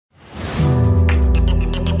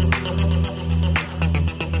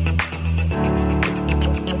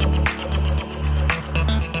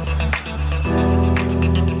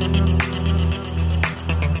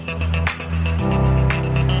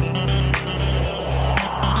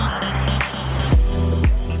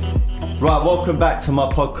Right, welcome back to my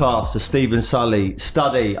podcast, the Stephen Sully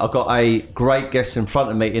Study. I've got a great guest in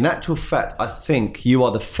front of me. In actual fact, I think you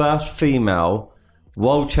are the first female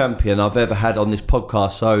world champion I've ever had on this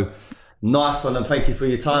podcast. So nice one, and thank you for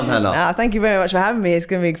your time, Hannah. Thank you very much for having me. It's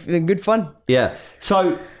going to be good fun. Yeah.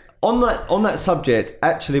 So on that subject,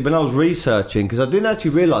 actually, when I was researching, because I didn't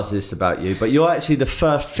actually realise this about you, but you're actually the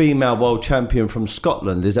first female world champion from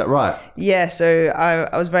Scotland. Is that right? Yeah. So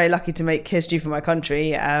I was very lucky to make history for my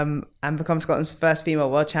country and become Scotland's first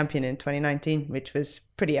female world champion in 2019, which was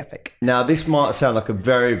pretty epic. Now, this might sound like a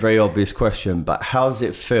very, very obvious question, but how does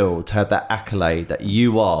it feel to have that accolade that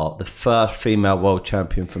you are the first female world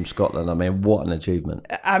champion from Scotland? I mean, what an achievement.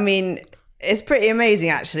 I mean, it's pretty amazing,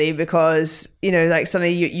 actually, because, you know, like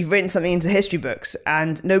suddenly you've written something into history books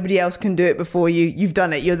and nobody else can do it before you. You've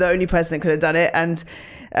done it. You're the only person that could have done it. And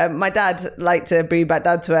my dad liked to bring back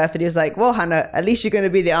down to earth, and he was like, well, Hannah, at least you're going to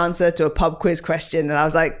be the answer to a pub quiz question. And I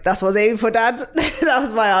was like, that's what I was aiming for, Dad. That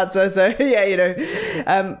was my answer. So, yeah, you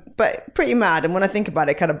know, but pretty mad. And when I think about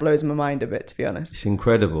it, it kind of blows my mind a bit, to be honest. It's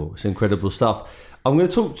incredible. It's incredible stuff. I'm going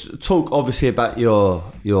to talk obviously about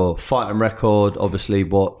your fighting record, obviously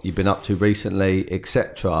what you've been up to recently,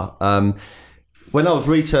 etc. When I was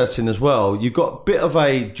researching as well, you got a bit of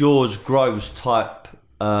a George Groves type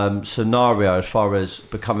scenario as far as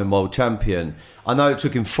becoming world champion. I know it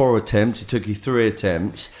took him 4 attempts, it took you 3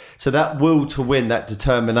 attempts. So that will to win, that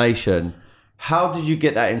determination, how did you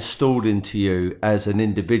get that installed into you as an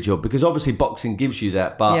individual? Because obviously boxing gives you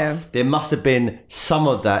that, but there must have been some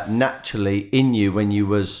of that naturally in you when you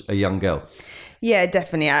was a young girl. Yeah,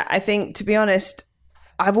 definitely. I think, to be honest,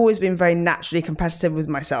 I've always been very naturally competitive with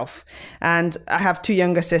myself. And I have 2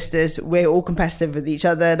 younger sisters. We're all competitive with each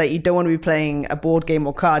other. Like, you don't want to be playing a board game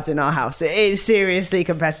or cards in our house. It is seriously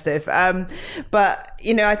competitive. But,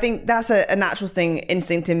 you know, I think that's a natural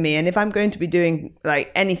instinct in me. And if I'm going to be doing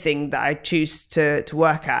like anything that I choose to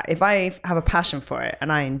work at, if I have a passion for it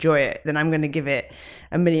and I enjoy it, then I'm going to give it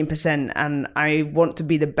 1,000,000%. And I want to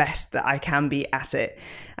be the best that I can be at it.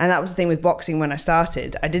 And that was the thing with boxing when I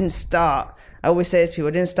started. I always say to people,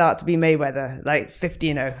 I didn't start to be Mayweather, like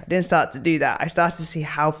 50-0. I didn't start to do that. I started to see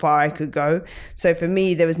how far I could go. So for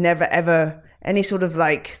me, there was never, ever any sort of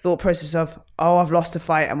like thought process of, oh, I've lost a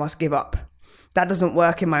fight, I must give up. That doesn't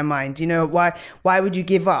work in my mind. You know, why would you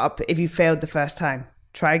give up if you failed the first time?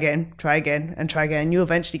 Try again, and try again, and you'll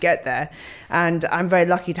eventually get there. And I'm very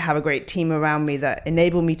lucky to have a great team around me that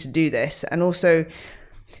enable me to do this. And also,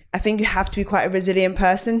 I think you have to be quite a resilient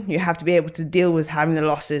person. You have to be able to deal with having the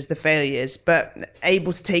losses, the failures, but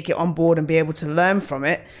able to take it on board and be able to learn from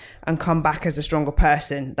it and come back as a stronger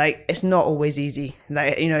person. Like, it's not always easy.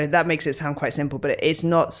 Like, you know, that makes it sound quite simple, but it's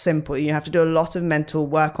not simple. You have to do a lot of mental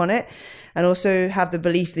work on it and also have the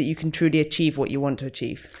belief that you can truly achieve what you want to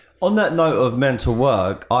achieve. On that note of mental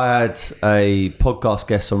work, I had a podcast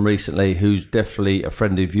guest on recently who's definitely a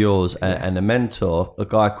friend of yours and a mentor, a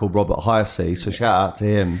guy called Robert Hyacey, so shout out to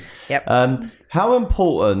him. Yep. How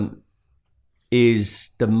important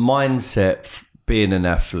is the mindset being an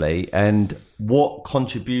athlete, and what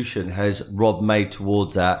contribution has Rob made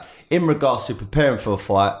towards that in regards to preparing for a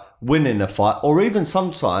fight, winning a fight, or even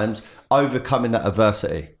sometimes overcoming that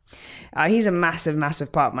adversity? He's a massive,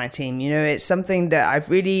 massive part of my team. You know, it's something that I've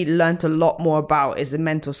really learned a lot more about is the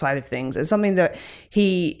mental side of things. It's something that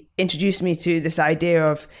he introduced me to, this idea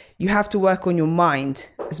of you have to work on your mind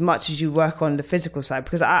as much as you work on the physical side,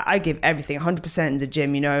 because I give everything 100% in the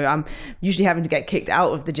gym. You know, I'm usually having to get kicked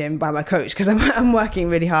out of the gym by my coach because I'm working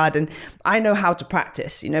really hard, and I know how to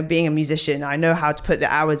practice. You know, being a musician, I know how to put the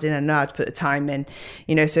hours in and know how to put the time in.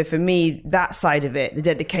 You know, so for me, that side of it, the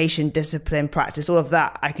dedication, discipline, practice, all of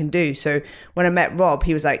that I can do. So when I met Rob,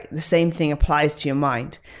 he was like, the same thing applies to your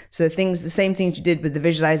mind. So the same things you did with the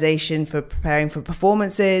visualization for preparing for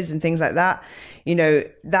performances and things like that, you know,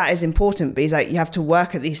 that is important. But he's like, you have to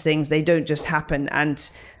work at these things. They don't just happen. And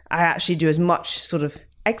I actually do as much sort of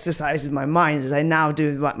exercise with my mind as I now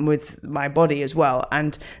do with my body as well.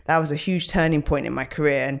 And that was a huge turning point in my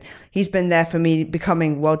career. And he's been there for me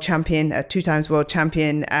becoming world champion, 2 times world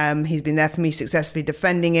champion. He's been there for me successfully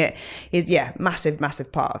defending it. He's, massive,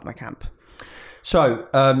 massive part of my camp. So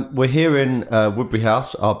we're here in Woodbury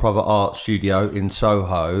House, our private art studio in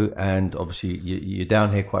Soho, and obviously you're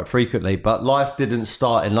down here quite frequently, but life didn't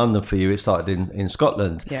start in London for you, it started in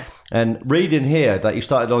Scotland. Yeah. And reading here that you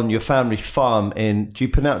started on your family farm in, do you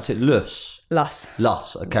pronounce it Luss? Luss.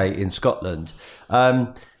 Luss, okay, in Scotland.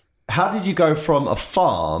 how did you go from a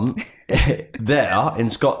farm there in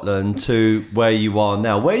Scotland to where you are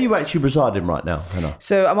now? Where are you actually residing right now, Hannah?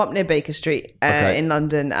 So I'm up near Baker Street in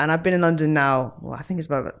London, and I've been in London now, well, I think it's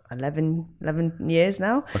about 11 years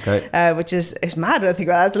now. Okay. Which is, it's mad to think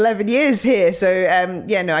about that. It's 11 years here. So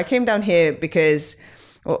I came down here because,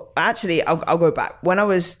 well, actually, I'll go back. When I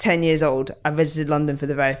was 10 years old, I visited London for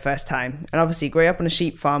the very first time. And obviously, growing up on a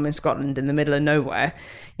sheep farm in Scotland in the middle of nowhere,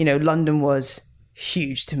 London was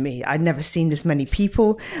huge to me. I'd never seen this many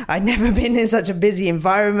people. I'd never been in such a busy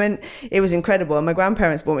environment. It was incredible. And my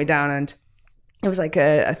grandparents brought me down, and it was like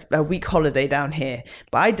a week holiday down here.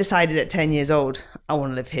 But I decided at 10 years old, I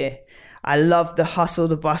want to live here. I love the hustle,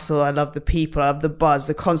 the bustle. I love the people. I love the buzz,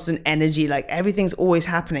 the constant energy. Like, everything's always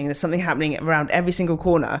happening. There's something happening around every single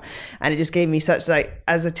corner. And it just gave me such, like,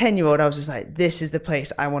 as a 10-year-old, I was just like, this is the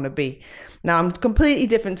place I want to be. Now, I'm completely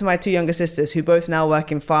different to my two younger sisters who both now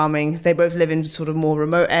work in farming. They both live in sort of more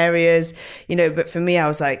remote areas, but for me, I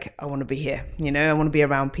was like, I want to be here. I want to be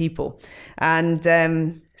around people. And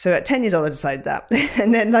so at 10 years old, I decided that.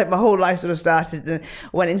 And then, like, my whole life sort of started, and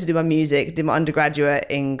went in to do my music, did my undergraduate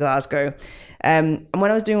in Glasgow. And when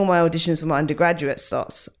I was doing all my auditions for my undergraduate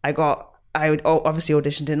slots, I obviously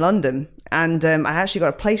auditioned in London. And I actually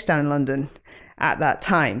got a place down in London at that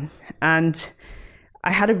time. And I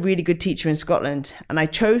had a really good teacher in Scotland, and I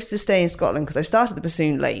chose to stay in Scotland because I started the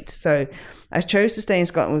bassoon late. So I chose to stay in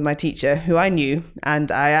Scotland with my teacher, who I knew,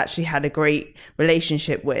 and I actually had a great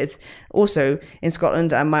relationship with. Also in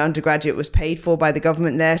Scotland, and my undergraduate was paid for by the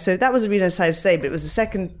government there. So that was the reason I decided to stay. But it was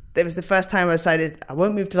the first time I decided I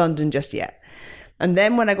won't move to London just yet. And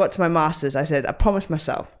then when I got to my master's, I said, I promised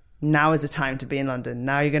myself, now is the time to be in London.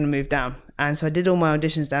 Now you're going to move down. And so I did all my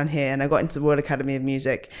auditions down here, and I got into the Royal Academy of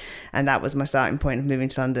Music, and that was my starting point of moving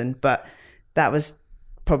to London. But that was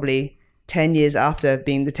probably 10 years after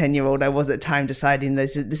being the 10-year-old I was at the time, deciding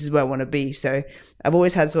this is where I want to be. So I've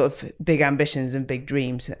always had sort of big ambitions and big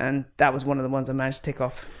dreams, and that was one of the ones I managed to tick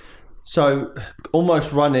off. So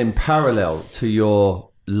almost running parallel to your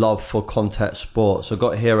love for contact sports. I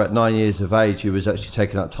got here at 9 years of age. You was actually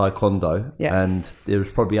taking up taekwondo, and there was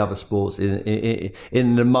probably other sports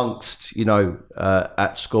in amongst,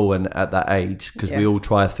 at school and at that age, because we all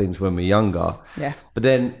try things when we're younger. Yeah. But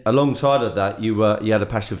then alongside of that, you had a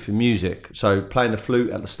passion for music. So playing the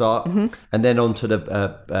flute at the start, and then onto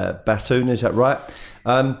the bassoon. Is that right?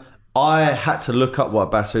 I had to look up what a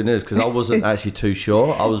bassoon is because I wasn't actually too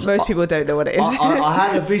sure. Most people don't know what it is. I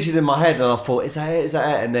had a vision in my head, and I thought, is that it?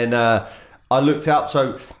 And then I looked up.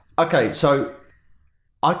 So I can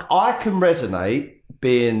resonate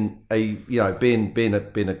being a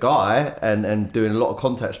guy and doing a lot of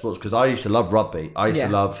contact sports, because I used to love rugby. I used to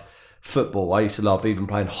love football. I used to love even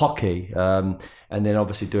playing hockey, and then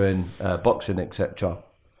obviously doing boxing, etc.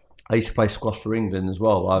 I used to play squash for England as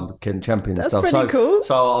well. I'm Ken champion and stuff. That's pretty cool.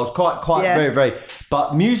 So I was quite very, very.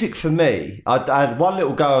 But music for me, I had one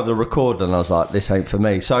little go of the recorder, and I was like, this ain't for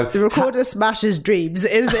me. So the recorder smashes dreams.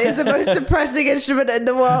 Is the most depressing instrument in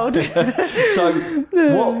the world. So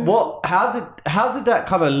how did that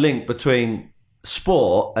kind of link between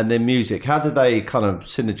sport and then music? How did they kind of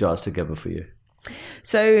synergize together for you?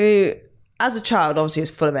 So, as a child, obviously, I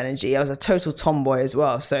was full of energy. I was a total tomboy as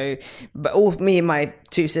well. So, but all me and my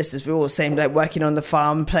two sisters, we were all the same, like working on the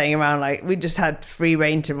farm, playing around. Like, we just had free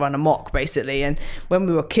reign to run amok, basically. And when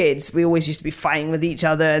we were kids, we always used to be fighting with each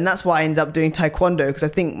other. And that's why I ended up doing taekwondo, because I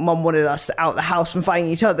think mum wanted us out the house from fighting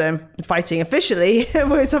each other and fighting officially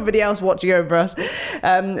with somebody else watching over us.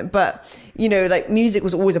 But, like, music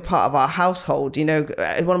was always a part of our household. One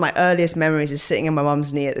of my earliest memories is sitting on my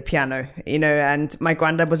mum's knee at the piano, and my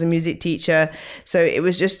granddad was a music teacher. So it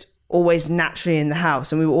was just always naturally in the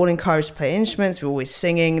house, and we were all encouraged to play instruments. We were always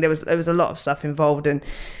singing. There was a lot of stuff involved, and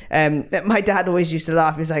my dad always used to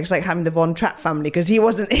laugh. He was like, it's like having the Von Trapp family, because he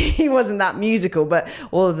wasn't that musical, but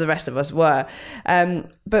all of the rest of us were.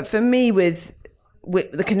 But for me, with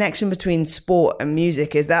the connection between sport and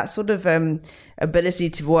music is that sort of ability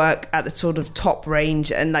to work at the sort of top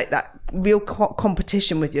range and like that real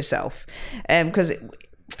competition with yourself, because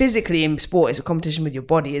physically in sport it's a competition with your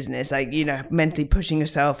body, isn't it? It's like, mentally pushing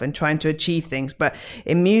yourself and trying to achieve things. But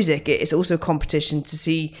in music, it's also competition to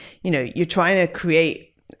see, you're trying to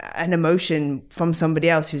create an emotion from somebody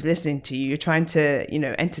else who's listening to you. You're trying to,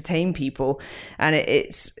 entertain people, and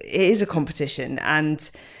it is a competition. And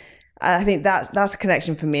I think that's a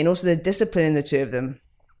connection for me. And also the discipline in the two of them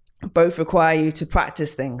both require you to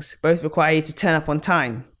practice things, both require you to turn up on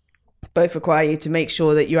time, both require you to make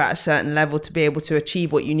sure that you're at a certain level to be able to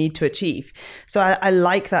achieve what you need to achieve. So I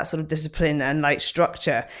like that sort of discipline and like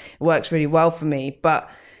structure. It works really well for me. But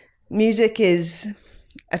music is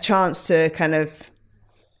a chance to kind of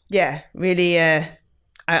Yeah, really.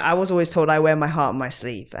 I was always told I wear my heart on my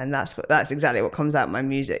sleeve, and that's exactly what comes out in my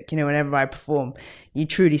music. You know, whenever I perform, you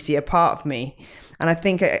truly see a part of me. And I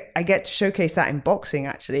think I get to showcase that in boxing,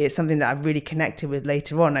 actually. It's something that I've really connected with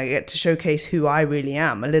later on. I get to showcase who I really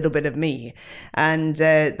am, a little bit of me. And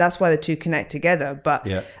that's why the two connect together. But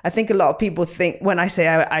yeah. I think a lot of people think, when I say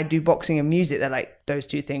I do boxing and music, they're like, those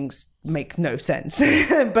two things make no sense.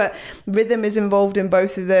 But rhythm is involved in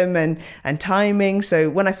both of them, and timing.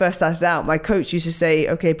 So when I first started out, my coach used to say,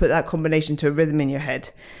 okay, put that combination to a rhythm in your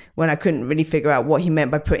head, when I couldn't really figure out what he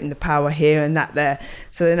meant by putting the power here and that there.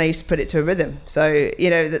 So then I used to put it to a rhythm. So, you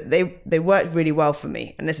know, they worked really well for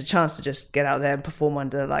me. And it's a chance to just get out there and perform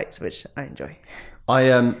under the lights, which I enjoy.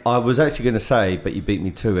 I was actually going to say, but you beat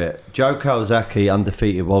me to it. Joe Kawasaki,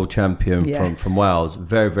 undefeated world champion from Wales,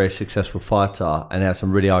 very, very successful fighter, and had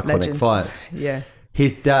some really iconic fights. Yeah.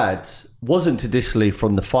 His dad wasn't traditionally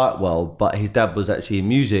from the fight world, but his dad was actually in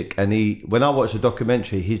music. And when I watched the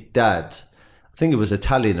documentary, his dad, I think it was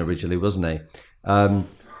Italian originally, wasn't he?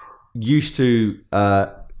 Used to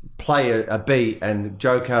play a beat, and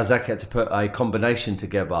Joe Kawasaki had to put a combination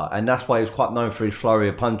together, and that's why he was quite known for his flurry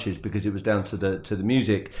of punches, because it was down to the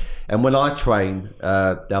music. And when I train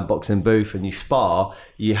down boxing booth and you spar,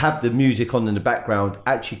 you have the music on in the background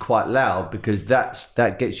actually quite loud, because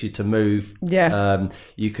that gets you to move. Yeah.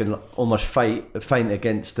 You can almost faint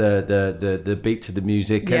against the beat to the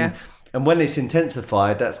music. Yeah. And when it's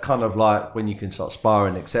intensified, that's kind of like when you can start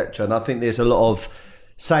sparring, etc. And I think there's a lot of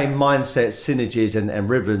same mindsets, synergies and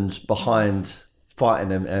rhythms behind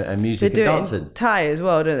fighting and music and dancing. They do it in Thai as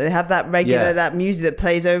well, don't they? They have that regular, that music that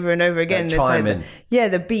plays over and over again. Chiming.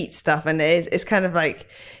 Like the beat stuff. And it's kind of like,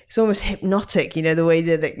 it's almost hypnotic, you know, the way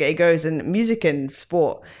that it goes. And music and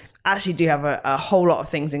sport actually do have a whole lot of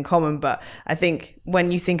things in common. But I think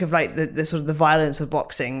when you think of like the sort of the violence of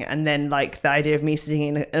boxing, and then like the idea of me sitting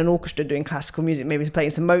in an orchestra doing classical music, maybe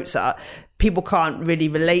playing some Mozart, people can't really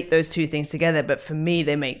relate those two things together. But for me,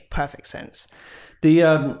 they make perfect sense.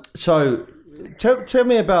 So tell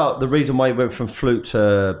me about the reason why you went from flute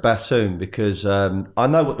to bassoon, because I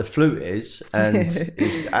know what the flute is, and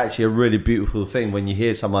it's actually a really beautiful thing when you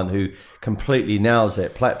hear someone who completely nails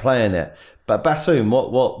it playing it. But bassoon,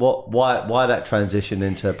 why that transition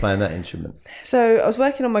into playing that instrument? So I was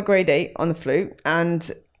working on my grade 8 on the flute,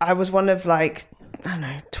 and I was one of like, I don't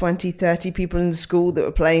know, 20, 30 people in the school that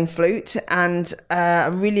were playing flute, and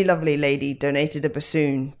a really lovely lady donated a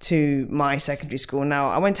bassoon to my secondary school. Now,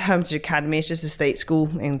 I went to Hermitage Academy, it's just a state school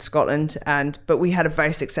in Scotland, but we had a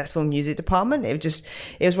very successful music department. It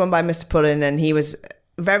was run by Mr. Pullen, and he was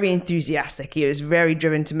very enthusiastic. He was very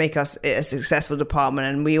driven to make us a successful department,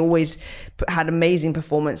 and we always had amazing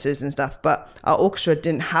performances and stuff. But our orchestra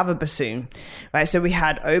didn't have a bassoon, right? So we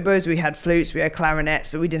had oboes, we had flutes, we had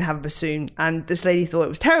clarinets, but we didn't have a bassoon. And this lady thought it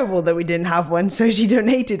was terrible that we didn't have one, so she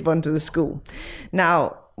donated one to the school.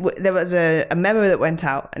 Now, there was a memo that went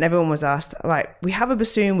out, and everyone was asked, all right, we have a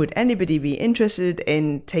bassoon, would anybody be interested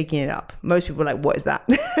in taking it up? Most people were like, what is that?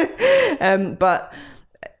 But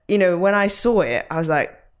you know, when I saw it, I was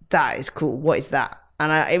like, that is cool. What is that?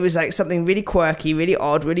 And it was like something really quirky, really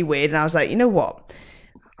odd, really weird. And I was like, you know what?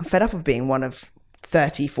 I'm fed up of being one of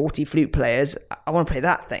 30, 40 flute players. I want to play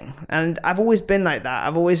that thing. And I've always been like that.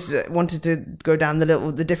 I've always wanted to go down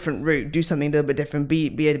the different route, do something a little bit different, be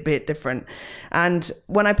a bit different. And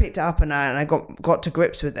when I picked it up and I got to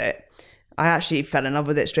grips with it, I actually fell in love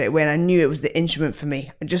with it straight away, and I knew it was the instrument for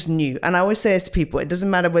me. I just knew. And I always say this to people, it doesn't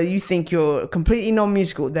matter whether you think you're completely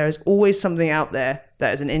non-musical, there is always something out there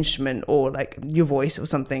that is an instrument, or like your voice or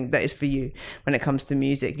something that is for you when it comes to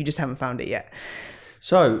music. You just haven't found it yet.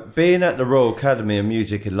 So being at the Royal Academy of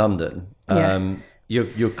Music in London,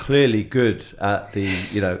 you're clearly good at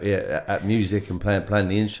at music and playing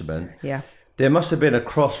the instrument. Yeah. There must have been a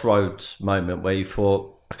crossroads moment where you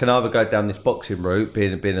thought, I can either go down this boxing route,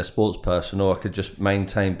 being a sports person, or I could just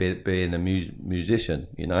maintain being a musician,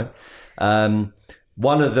 you know.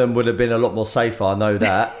 One of them would have been a lot more safer, I know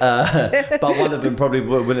that. But one of them probably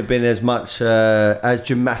wouldn't have been as much as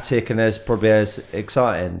dramatic and as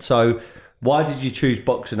exciting. So why did you choose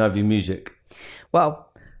boxing over your music? Well,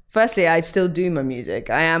 firstly, I still do my music.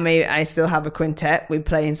 I still have a quintet. We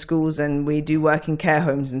play in schools and we do work in care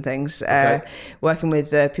homes and things, working with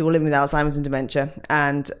people living with Alzheimer's and dementia.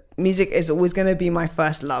 And music is always going to be my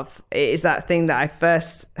first love. It is that thing that I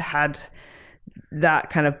first had that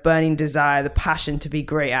kind of burning desire, the passion to be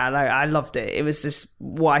great at. I loved it. It was just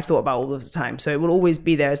what I thought about all of the time. So it will always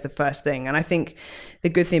be there as the first thing. And I think the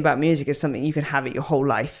good thing about music is something you can have it your whole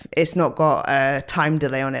life. It's not got a time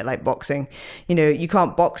delay on it like boxing. You know, you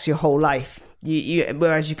can't box your whole life.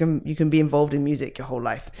 Whereas you can be involved in music your whole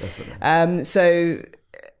life. Definitely. So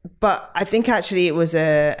But I think actually it was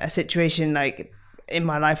a situation like in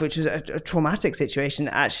my life, which was a traumatic situation,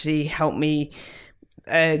 that actually helped me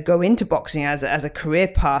go into boxing as a career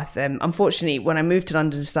path. Unfortunately, when I moved to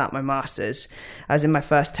London to start my masters, I was in my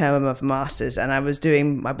first term of masters, and I was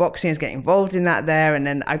doing my boxing, I was getting involved in that there, and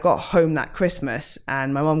then I got home that Christmas,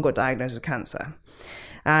 and my mom got diagnosed with cancer.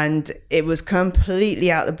 And it was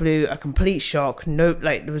completely out of the blue, a complete shock. No,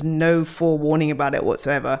 like there was no forewarning about it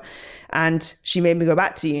whatsoever. And she made me go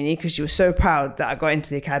back to uni because she was so proud that I got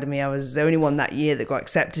into the academy. I was the only one that year that got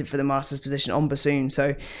accepted for the master's position on bassoon.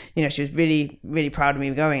 So, you know, she was really, really proud of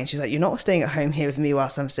me going. And she was like, "You're not staying at home here with me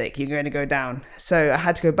whilst I'm sick. You're going to go down." So I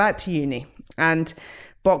had to go back to uni, and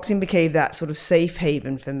boxing became that sort of safe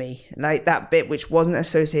haven for me, like that bit which wasn't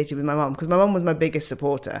associated with my mum, because my mum was my biggest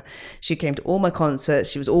supporter. She came to all my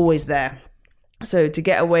concerts. She was always there. So to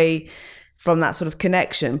get away from that sort of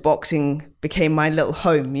connection, boxing became my little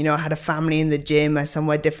home. You know, I had a family in the gym or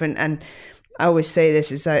somewhere different. And I always say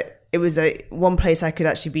this is that it was one place I could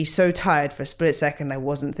actually be so tired for a split second. I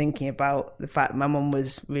wasn't thinking about the fact that my mum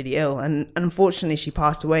was really ill. And unfortunately, she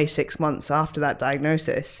passed away 6 months after that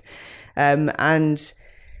diagnosis. And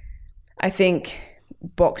I think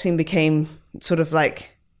boxing became sort of like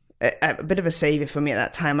a bit of a savior for me at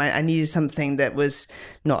that time. I needed something that was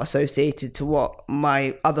not associated to what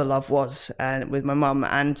my other love was with my mum.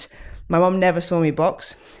 And my mum never saw me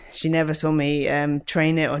box. She never saw me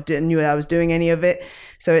train it or knew I was doing any of it.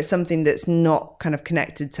 So it's something that's not kind of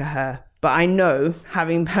connected to her. But I know,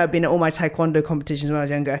 having her been at all my taekwondo competitions when I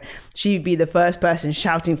was younger, she'd be the first person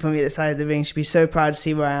shouting for me at the side of the ring. She'd be so proud to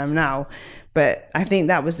see where I am now. But I think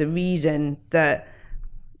that was the reason that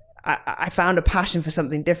I found a passion for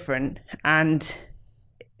something different. And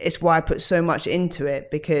it's why I put so much into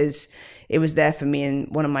it, because it was there for me in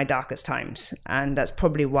one of my darkest times. And that's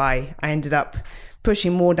probably why I ended up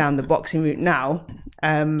pushing more down the boxing route now,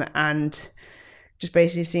 and just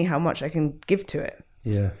basically seeing how much I can give to it.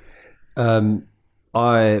 Yeah.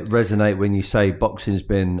 I resonate when you say boxing's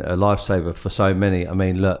been a lifesaver for so many. I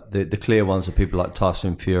mean, look, the clear ones are people like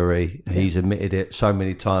Tyson Fury. He's admitted it so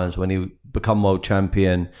many times when he become world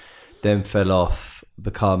champion, then fell off,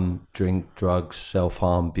 become drink, drugs,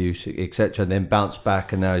 self-harm, abuse, etc., and then bounced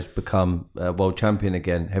back, and now he's become world champion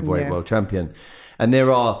again, heavyweight world champion. And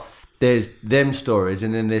there's them stories,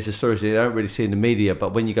 and then there's the stories that you don't really see in the media,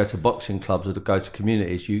 but when you go to boxing clubs or to go to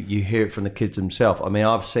communities, you hear it from the kids themselves. I mean,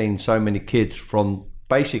 I've seen so many kids from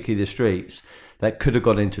basically the streets that could have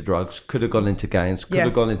gone into drugs, could have gone into gangs, could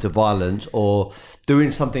have gone into violence, or doing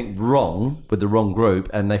something wrong with the wrong group,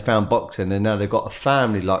 and they found boxing, and now they've got a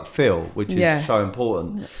family like Phil, which is so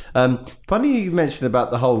important. Funny you mentioned about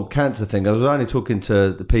the whole cancer thing. I was only talking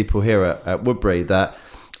to the people here at Woodbury that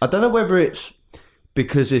I don't know whether it's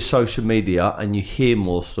because there's social media and you hear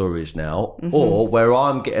more stories now, or where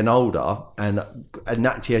I'm getting older, and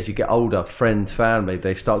naturally as you get older, friends, family,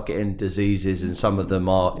 they start getting diseases, and some of them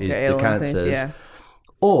are the cancers,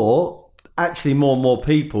 or actually more and more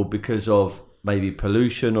people, because of maybe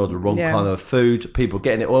pollution or the wrong kind of food, people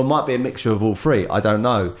getting it, or it might be a mixture of all three, I don't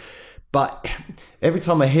know. But every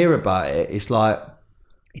time I hear about it, it's like,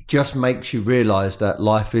 it just makes you realise that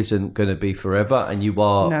life isn't going to be forever, and you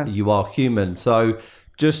are human. So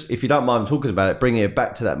just, if you don't mind talking about it, bringing it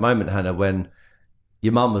back to that moment, Hannah, when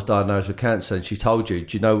your mum was diagnosed with cancer and she told you,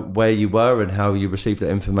 do you know where you were and how you received that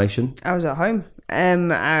information? I was at home,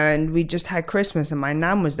 and we just had Christmas, and my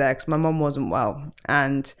nan was there because my mum wasn't well,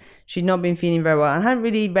 and she'd not been feeling very well. I hadn't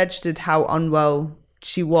really registered how unwell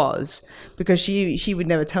she was, because she would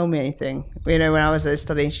never tell me anything, you know, when I was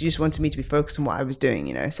studying. She just wanted me to be focused on what I was doing,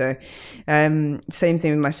 you know. So same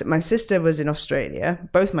thing with my sister was in Australia.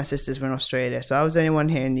 Both my sisters were in Australia, so I was the only one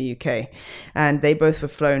here in the UK, and they both were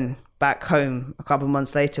flown back home a couple of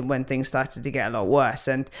months later when things started to get a lot worse.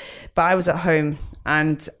 But I was at home,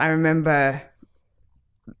 and I remember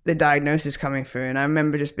the diagnosis coming through, and I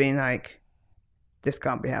remember just being like, this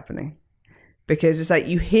can't be happening. Because it's like,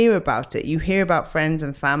 you hear about it, you hear about friends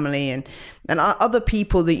and family and other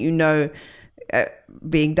people that you know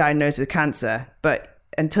being diagnosed with cancer, but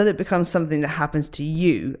until it becomes something that happens to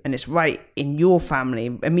you and it's right in your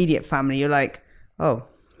family, immediate family, you're like, oh,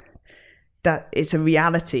 that it's a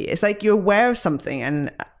reality. It's like you're aware of something,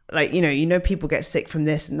 and like, you know people get sick from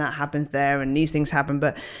this and that happens there and these things happen,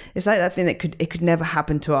 but it's like that thing that could never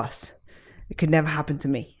happen to us. It could never happen to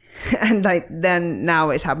me. And like, then now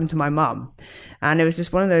it's happened to my mum, and it was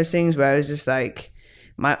just one of those things where I was just like,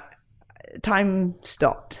 my time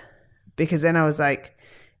stopped, because then I was like,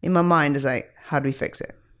 in my mind, I was like, how do we fix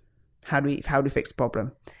it? How do we fix the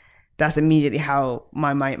problem? That's immediately how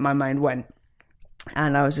my mind went.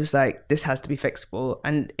 And I was just like, this has to be fixable.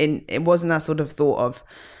 And it wasn't that sort of thought of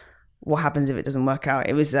what happens if it doesn't work out.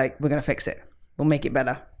 It was like, we're going to fix it. We'll make it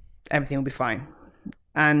better. Everything will be fine.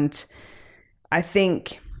 And I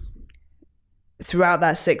think throughout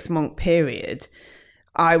that 6-month period,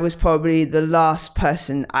 I was probably the last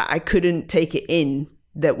person. I couldn't take it in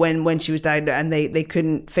that when she was diagnosed and they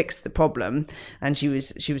couldn't fix the problem and she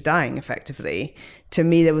was dying effectively. To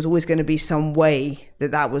me, there was always going to be some way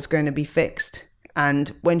that was going to be fixed. And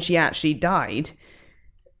when she actually died,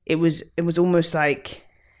 it was almost like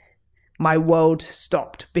my world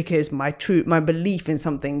stopped, because my belief in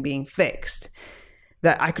something being fixed,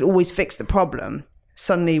 that I could always fix the problem,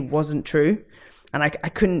 suddenly wasn't true, and I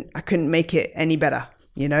couldn't make it any better,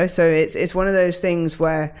 you know. So it's one of those things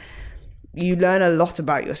where you learn a lot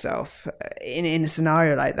about yourself in a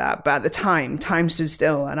scenario like that. But at the time stood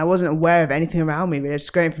still, and I wasn't aware of anything around me. We were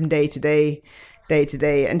just going from day to day,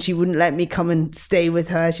 and she wouldn't let me come and stay with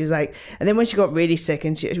her. She was like, and then when she got really sick,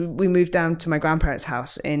 and we moved down to my grandparents'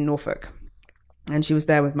 house in Norfolk, and she was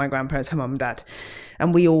there with my grandparents, her mum and dad,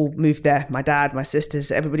 and we all moved there. My dad, my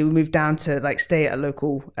sisters, everybody. We moved down to like stay at a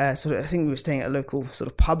local I think we were staying at a local sort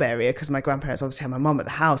of pub area, because my grandparents obviously had my mum at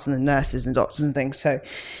the house and the nurses and doctors and things. So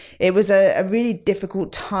it was a really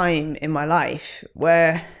difficult time in my life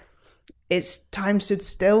where time stood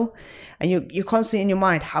still, and you're constantly in your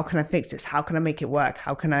mind, how can I fix this? How can I make it work?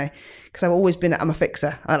 How can I? Because I'm a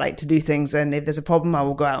fixer. I like to do things, and if there's a problem, I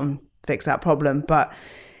will go out and fix that problem. But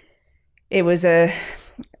it was a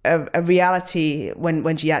reality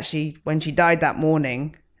when she died that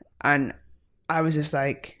morning, and I was just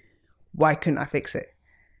like, why couldn't I fix it?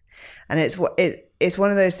 And it's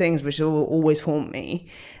one of those things which will always haunt me,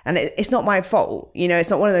 and it's not my fault, you know. It's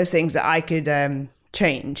not one of those things that I could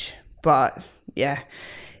change. But yeah,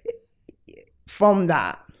 from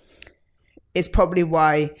that, it's probably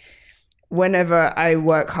why whenever I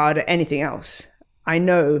work hard at anything else, I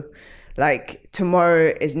know like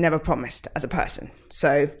tomorrow is never promised as a person.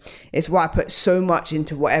 So it's why I put so much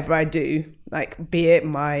into whatever I do, like be it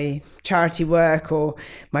my charity work or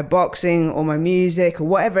my boxing or my music or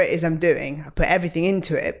whatever it is I'm doing. I put everything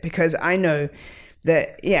into it because I know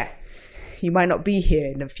that, yeah, you might not be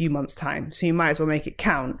here in a few months' time, so you might as well make it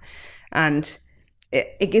count. And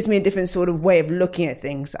it gives me a different sort of way of looking at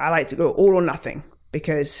things. I like to go all or nothing,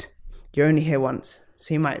 because you're only here once,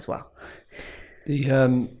 so you might as well.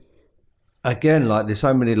 Again, like there's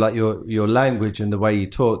so many, like your language and the way you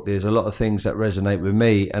talk, there's a lot of things that resonate with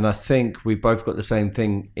me. And I think we've both got the same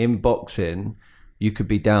thing. In boxing, you could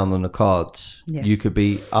be down on the cards. Yeah. You could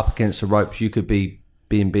be up against the ropes. You could be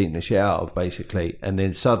being beaten the shit out of, basically. And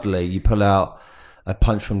then suddenly you pull out a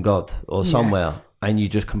punch from God or somewhere. Yeah. And you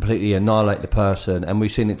just completely annihilate the person. And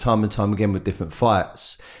we've seen it time and time again with different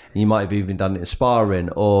fights. And you might have even done it in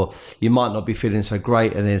sparring, or you might not be feeling so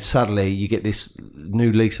great, and then suddenly you get this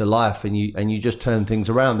new lease of life, and you just turn things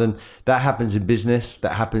around. And that happens in business,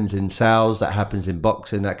 that happens in sales, that happens in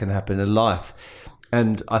boxing, that can happen in life.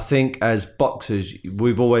 And I think as boxers,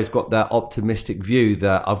 we've always got that optimistic view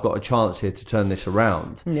that I've got a chance here to turn this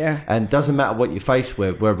around. Yeah. And it doesn't matter what you're faced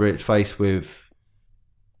with, whether it's faced with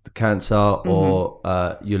the cancer or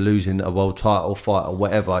you're losing a world title fight or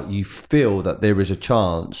whatever, you feel that there is a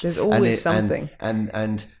chance. There's always something.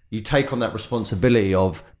 And you take on that responsibility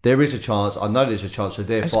of, there is a chance, I know there's a chance, so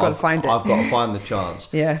therefore I've got to find the chance.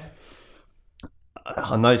 Yeah.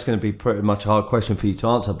 I know it's going to be pretty much a hard question for you to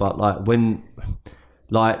answer, but I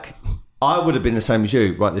would have been the same as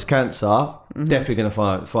you, right? There's cancer, definitely going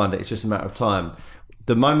to find it. It's just a matter of time.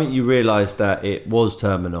 The moment you realised that it was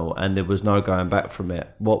terminal and there was no going back from it,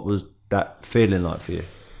 what was that feeling like for you?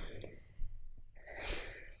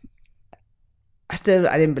 I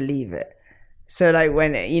didn't believe it. So like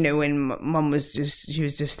when mum was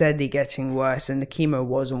just steadily getting worse and the chemo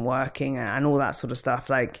wasn't working and all that sort of stuff,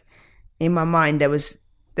 like in my mind there was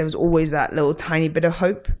always that little tiny bit of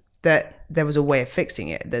hope that there was a way of fixing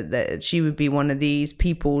it, that she would be one of these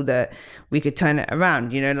people that we could turn it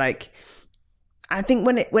around, you know, like. I think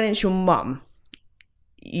when it's your mum,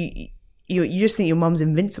 you just think your mum's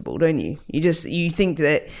invincible, don't you? You think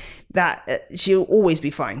that she'll always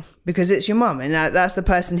be fine because it's your mum, and that's the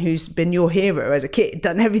person who's been your hero as a kid,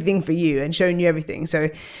 done everything for you and shown you everything. So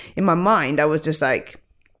in my mind, I was just like,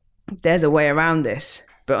 there's a way around this.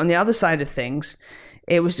 But on the other side of things,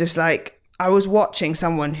 it was just like I was watching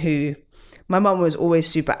someone who. My mum was always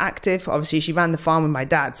super active. Obviously, she ran the farm with my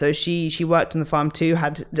dad. So she worked on the farm too.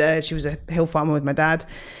 She was a hill farmer with my dad.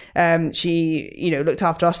 She, looked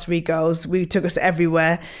after us 3 girls. We took us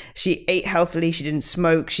everywhere. She ate healthily. She didn't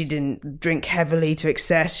smoke. She didn't drink heavily to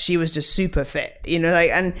excess. She was just super fit,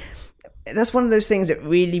 and that's one of those things that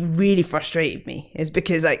really, really frustrated me, is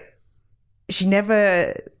because like she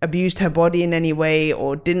never abused her body in any way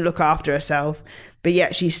or didn't look after herself, but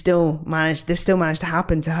yet this still managed to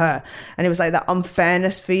happen to her. And it was like that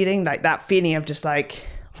unfairness feeling, like that feeling of just like,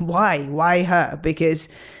 why her? Because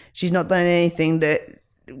she's not done anything that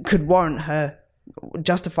could warrant her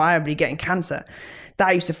justifiably getting cancer.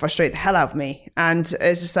 That used to frustrate the hell out of me. And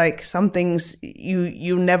it's just like, some things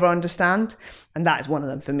you'll never understand, and that is one of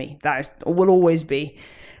them for me. Will always be.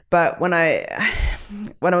 But when I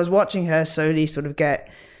was watching her slowly sort of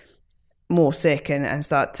get more sick and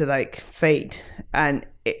start to like fade, and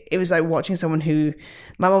it was like watching someone who,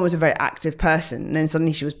 my mom was a very active person, and then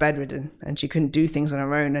suddenly she was bedridden and she couldn't do things on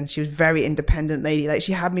her own, and she was a very independent lady. Like,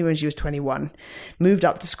 she had me when she was 21, moved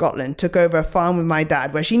up to Scotland, took over a farm with my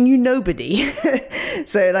dad where she knew nobody.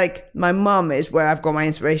 So like, my mum is where I've got my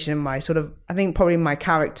inspiration and my sort of, I think probably my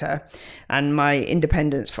character and my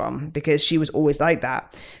independence from, because she was always like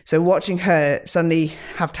that. So watching her suddenly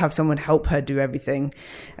have to have someone help her do everything,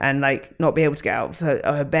 and like not be able to get out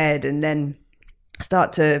of her bed, and then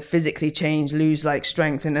start to physically change, lose like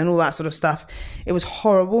strength and all that sort of stuff. It was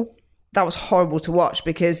horrible. That was horrible to watch,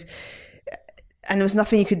 because, and there was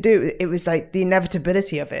nothing you could do. It was like the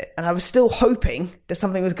inevitability of it. And I was still hoping that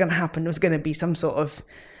something was going to happen. There was going to be some sort of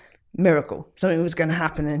miracle. Something was going to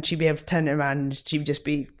happen and she'd be able to turn it around and she'd just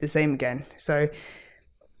be the same again. So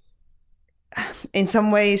in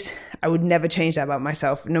some ways, I would never change that about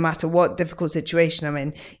myself, no matter what difficult situation I'm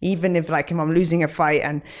in. Even if I'm losing a fight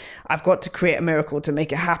and I've got to create a miracle to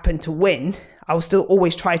make it happen to win, I'll still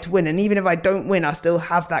always try to win. And even if I don't win, I still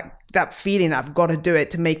have that feeling that I've got to do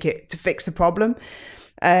it to fix the problem.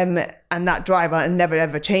 And that drive, I never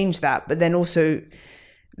ever change that. But then also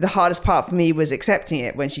the hardest part for me was accepting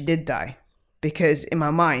it when she did die, because in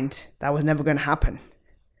my mind, that was never going to happen.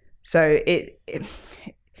 So in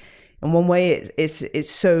one way, it's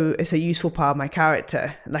a useful part of my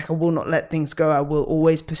character. Like, I will not let things go. I will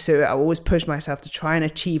always pursue it. I will always push myself to try and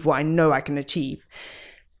achieve what I know I can achieve.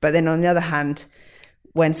 But then on the other hand,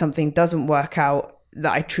 when something doesn't work out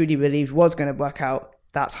that I truly believed was going to work out,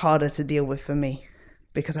 that's harder to deal with for me,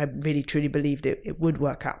 because I really truly believed it would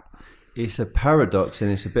work out. It's a paradox,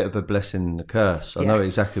 and it's a bit of a blessing and a curse. I know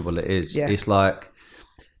exactly what it is. Yeah. It's like,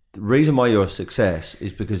 the reason why you're a success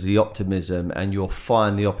is because of the optimism, and you'll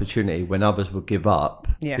find the opportunity when others will give up.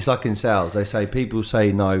 Yeah. It's like in sales. They say people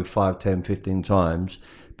say no 5, 10, 15 times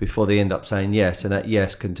before they end up saying yes. And that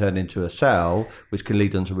yes can turn into a sale, which can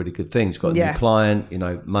lead on to really good things. Got a new client,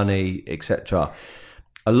 money, etc.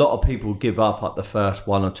 A lot of people give up at the first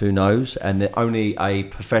 1 or 2 no's, and only a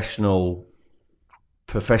professional,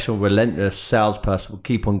 relentless salesperson will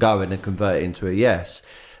keep on going and convert it into a yes.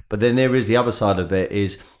 But then there is the other side of it,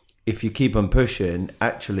 is if you keep on pushing,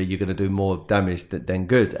 actually you're going to do more damage than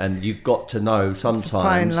good. And you've got to know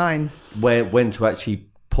sometimes when to actually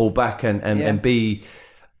pull back and be,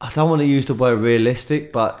 I don't want to use the word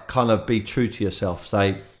realistic, but kind of be true to yourself.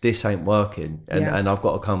 Say, this ain't working, and I've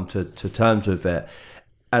got to come to terms with it.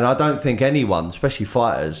 And I don't think anyone, especially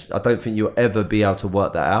fighters, I don't think you'll ever be able to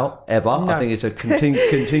work that out, ever. No. I think it's a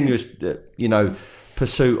continuous,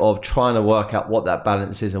 pursuit of trying to work out what that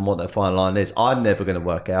balance is and what that fine line is. I'm never going to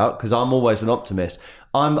work out, because I'm always an optimist.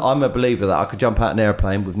 I'm a believer that I could jump out an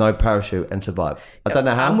airplane with no parachute and survive. I don't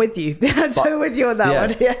know how. I'm with you. I'm so with you on that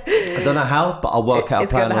one. Yeah. I don't know how, but I'll work out a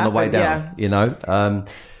plan on the way down.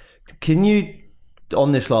 Can you,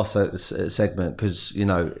 on this last segment, because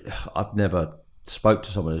I've never spoke to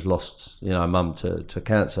someone who's lost a mum to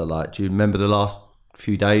cancer. Like, do you remember the last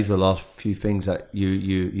few days or last few things that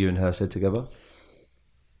you and her said together?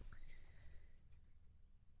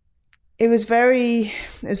 It was very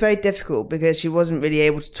difficult, because she wasn't really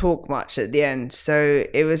able to talk much at the end. So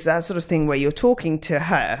it was that sort of thing where you're talking to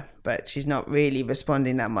her, but she's not really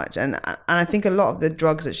responding that much. And I think a lot of the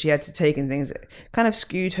drugs that she had to take and things kind of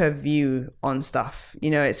skewed her view on stuff.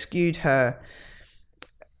 It skewed her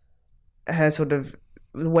sort of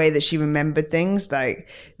the way that she remembered things, like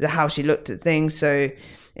how she looked at things. So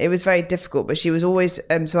it was very difficult, but she was always,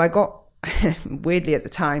 so I got, weirdly at the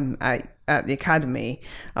time, at the academy,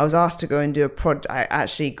 I was asked to go and do a project. I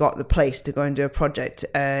actually got the place to go and do a project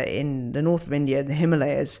in the north of India, the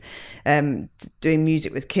Himalayas, doing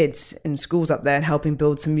music with kids in schools up there and helping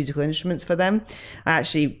build some musical instruments for them.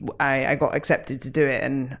 I got accepted to do it,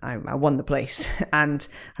 and I won the place. And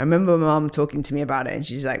I remember my mum talking to me about it, and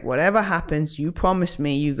she's like, whatever happens, you promise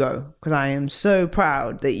me you go, because I am so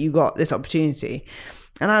proud that you got this opportunity.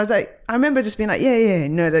 And I was like, I remember just being like,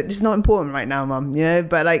 no, that it's not important right now, Mum,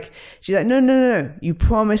 but like, she's like, no, you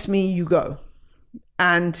promise me you go.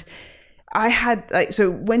 And I had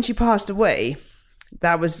so when she passed away,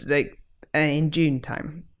 that was like in June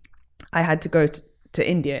time. I had to go to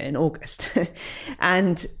India in August.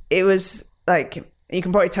 And it was like, you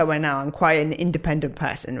can probably tell by now, I'm quite an independent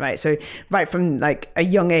person, right? So right from like a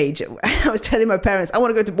young age, I was telling my parents, I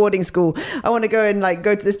want to go to boarding school. I want to go and like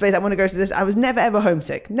go to this place. I want to go to this. I was never, ever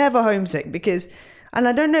homesick because, and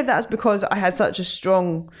I don't know if that's because I had such a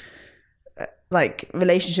strong like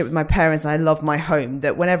relationship with my parents. I loved my home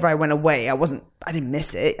that whenever I went away, I didn't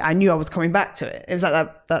miss it. I knew I was coming back to it. It was like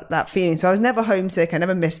that feeling. So I was never homesick. I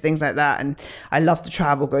never missed things like that. And I love to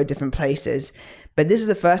travel, go to different places. But this is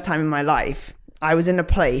the first time in my life I was in a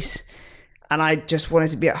place and I just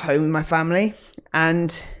wanted to be at home with my family.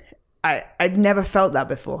 And I'd never felt that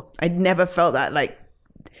before. I'd never felt that like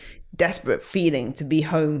desperate feeling to be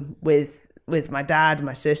home with my dad,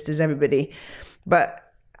 my sisters, everybody. But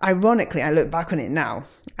ironically, I look back on it now,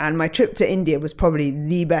 and my trip to India was probably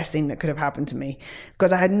the best thing that could have happened to me,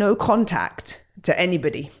 because I had no contact to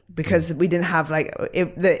anybody, because we didn't have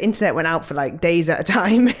the internet went out for like days at a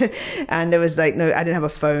time. And there was like I didn't have a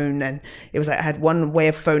phone, and it was like I had one way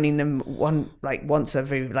of phoning them once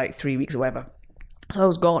every like 3 weeks or whatever. So I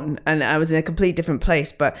was gone, and I was in a completely different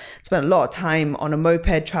place, but spent a lot of time on a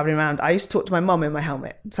moped traveling around. I used to talk to my mum in my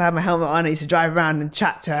helmet. So I had my helmet on. I used to drive around and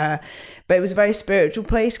chat to her. But it was a very spiritual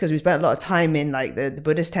place, because we spent a lot of time in like the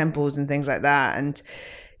Buddhist temples and things like that. And,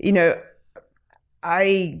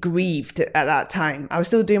 I grieved at that time. I was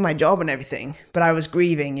still doing my job and everything, but I was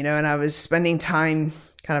grieving, and I was spending time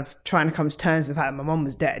kind of trying to come to terms with the fact that my mum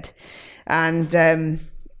was dead. And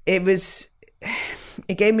it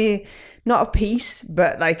gave me not a peace,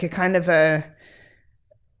 but like a kind of a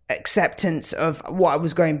acceptance of what I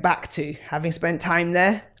was going back to, having spent time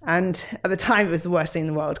there. And at the time, it was the worst thing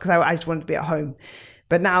in the world, because I just wanted to be at home.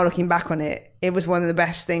 But now looking back on it, it was one of the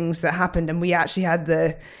best things that happened. And we actually had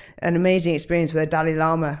an amazing experience where the Dalai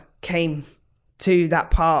Lama came to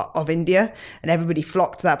that part of India, and everybody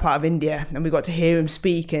flocked to that part of India, and we got to hear him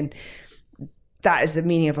speak. And that is the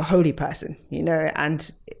meaning of a holy person,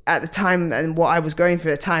 and at the time and what I was going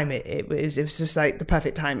through at the time, it was just like the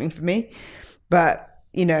perfect timing for me. But,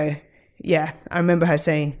 I remember her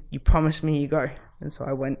saying, "You promised me you go." And so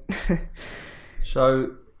I went.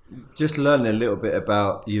 So just learning a little bit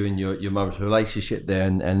about you and your mum's relationship there,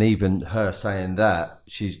 and even her saying that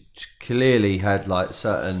she's clearly had like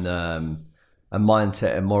certain a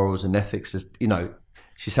mindset and morals and ethics, as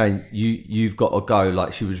she's saying you've got to go.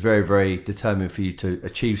 Like, she was very, very determined for you to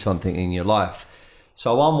achieve something in your life.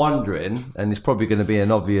 So I'm wondering, and it's probably going to be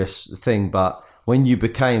an obvious thing, but when you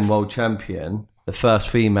became world champion, the first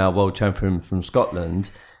female world champion from Scotland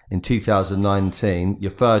in 2019,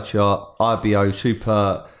 your third shot IBO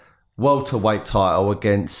Super welterweight title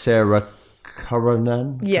against Sarah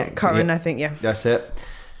Curran. Yeah, Curran, I think, yeah. That's it.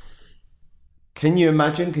 Can you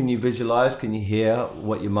imagine, can you visualise, can you hear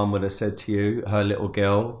what your mum would have said to you, her little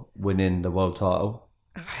girl winning the world title?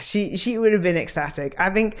 She would have been ecstatic. I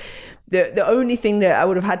think the only thing that I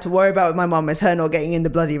would have had to worry about with my mum is her not getting in the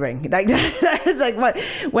bloody ring. Like, that's like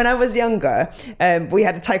when I was younger, we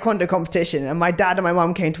had a taekwondo competition, and my dad and my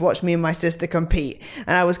mum came to watch me and my sister compete,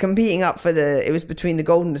 and I was competing up it was between the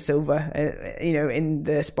gold and the silver, in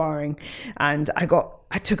the sparring, and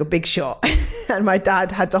I took a big shot, and my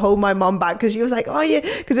dad had to hold my mum back, because she was like, "Oh yeah,"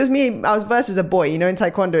 because it was me. I was versus a boy. In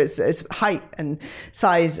taekwondo, it's height and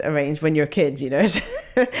size arranged when you're kids.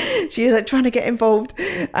 So she was like trying to get involved,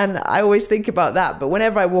 and I always think about that. But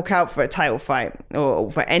whenever I walk out for a title fight,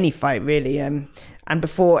 or for any fight really, and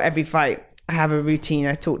before every fight, I have a routine.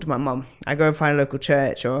 I talk to my mum. I go and find a local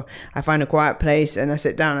church, or I find a quiet place, and I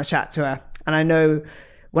sit down and I chat to her. And I know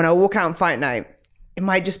when I walk out on fight night, it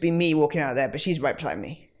might just be me walking out there, but she's right beside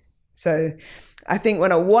me. So I think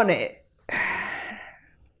when I won it,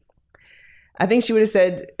 I think she would have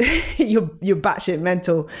said, you're batshit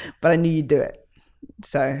mental, but I knew you'd do it.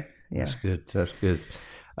 So, yeah. That's good.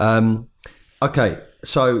 Okay,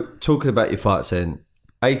 so talking about your fights then,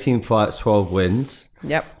 18 fights, 12 wins.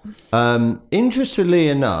 Yep. Interestingly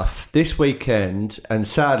enough, this weekend, and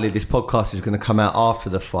sadly this podcast is going to come out after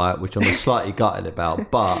the fight, which I'm slightly gutted about,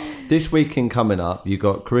 but this weekend coming up, you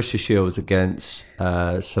got Carissa Shields against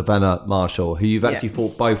Savannah Marshall, who you've actually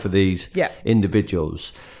fought both of these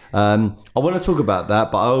individuals. I want to talk about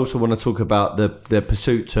that, but I also want to talk about the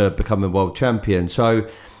pursuit to become a world champion. So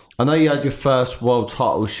I know you had your first world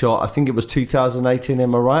title shot, I think it was 2018,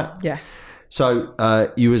 am I right? Yeah.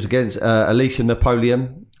 So you was against Alicia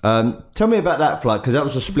Napoleon. Tell me about that fight, because that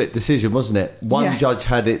was a split decision, wasn't it? One judge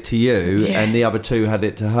had it to you, and the other two had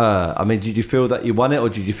it to her. I mean, did you feel that you won it, or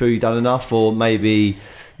did you feel you done enough, or maybe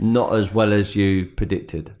not as well as you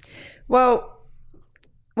predicted? Well,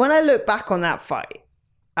 when I look back on that fight,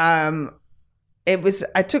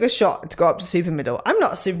 I took a shot to go up to super middle. I'm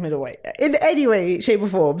not a super middleweight in any way, shape or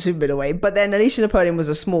form, super middleweight. But then Alicia Napoleon was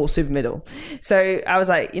a small super middle. So I was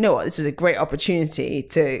like, you know what? This is a great opportunity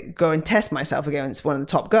to go and test myself against one of the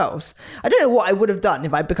top girls. I don't know what I would have done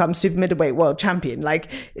if I'd become super middleweight world champion. Like,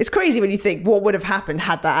 it's crazy when you think what would have happened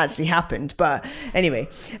had that actually happened. But anyway,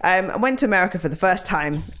 I went to America for the first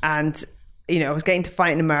time, and I was getting to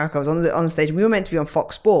fight in America. I was on the stage. We were meant to be on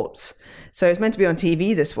Fox Sports. So it was meant to be on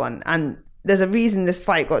TV, this one. And there's a reason this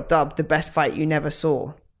fight got dubbed the best fight you never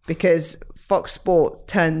saw, because Fox Sports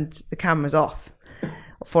turned the cameras off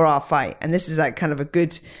for our fight. And this is like kind of a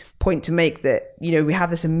good point to make, that, we have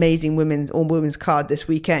this amazing all women's card this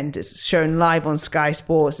weekend. It's shown live on Sky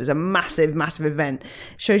Sports. It's a massive, massive event.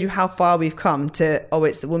 It shows you how far we've come to,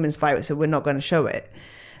 it's the women's fight, so we're not going to show it.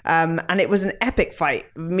 And it was an epic fight.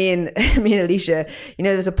 Me and Alicia,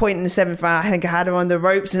 there was a point in the seventh round, I think I had her on the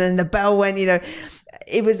ropes, and then the bell went,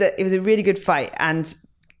 it was a really good fight. And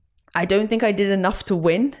I don't think I did enough to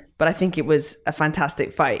win, but I think it was a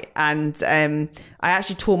fantastic fight. And I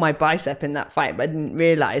actually tore my bicep in that fight, but I didn't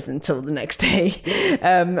realize until the next day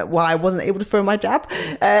why I wasn't able to throw my jab.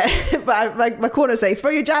 But my corner say, throw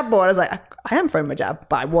your jab more. I was like, I am throwing my jab,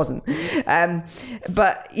 but I wasn't.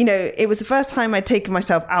 But, it was the first time I'd taken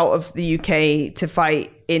myself out of the UK to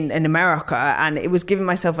fight in America, and it was giving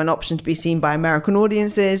myself an option to be seen by American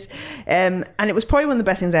audiences. And it was probably one of the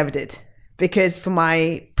best things I ever did, because for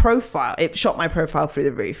my profile, it shot my profile through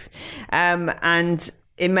the roof. And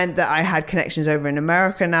it meant that I had connections over in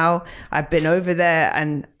America now. I've been over there,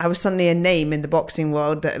 and I was suddenly a name in the boxing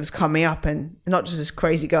world that was coming up, and not just this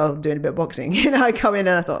crazy girl doing a bit of boxing. I come in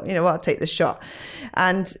and I thought, I'll take this shot.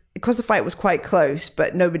 And because the fight was quite close,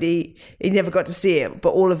 but you never got to see it,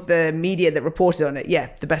 but all of the media that reported on it,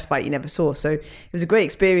 the best fight you never saw. So it was a great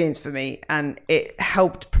experience for me, and it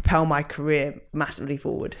helped propel my career massively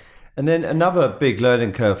forward. And then another big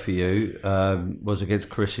learning curve for you was against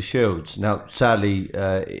Carissa Shields. Now, sadly,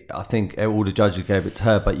 I think all the judges gave it to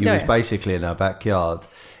her, but you was basically in her backyard.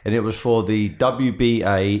 And it was for the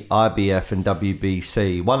WBA, IBF and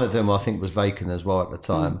WBC. One of them, I think, was vacant as well at the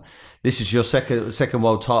time. This is your second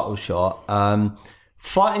world title shot.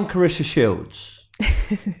 Fighting Carissa Shields.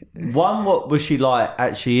 One, what was she like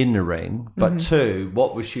actually in the ring? But two,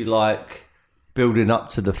 what was she like building up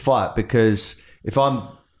to the fight? Because if I'm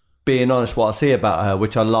being honest, what I see about her,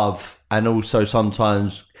 which I love, and also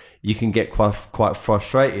sometimes you can get quite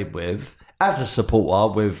frustrated with as a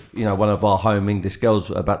supporter with, one of our home English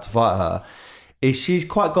girls about to fight her, is she's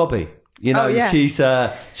quite gobby.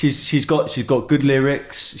 She's got good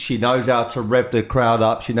lyrics. She knows how to rev the crowd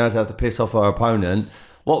up. She knows how to piss off her opponent.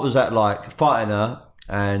 What was that like, fighting her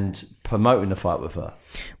and promoting the fight with her?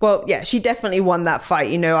 Well, yeah, she definitely won that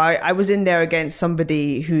fight. I was in there against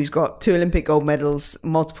somebody who's got 2 Olympic gold medals,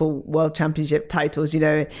 multiple world championship titles,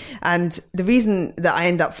 and the reason that I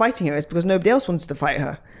ended up fighting her is because nobody else wanted to fight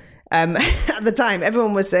her. At the time,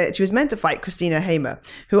 everyone was, she was meant to fight Christina Hamer,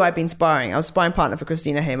 who I'd been sparring. I was sparring partner for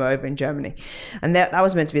Christina Hamer over in Germany. And that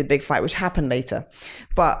was meant to be a big fight, which happened later.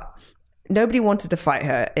 But nobody wanted to fight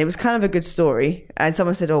her. It was kind of a good story. And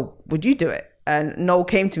someone said, would you do it? And Noel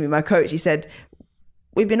came to me, my coach. He said,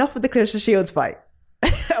 we've been offered the Carissa Shields fight.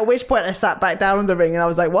 At which point I sat back down on the ring and I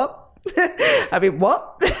was like, what?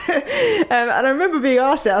 What? And I remember being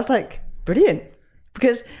asked it. I was like, brilliant.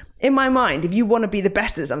 Because in my mind, if you want to be the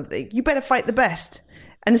best at something, you better fight the best.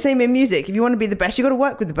 And the same in music. If you want to be the best, you got to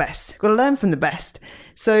work with the best. You've got to learn from the best.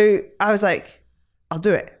 So I was like, I'll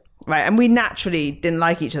do it. Right. And we naturally didn't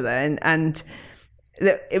like each other. And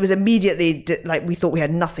it was immediately like we thought we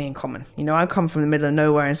had nothing in common. I come from the middle of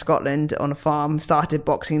nowhere in Scotland on a farm, started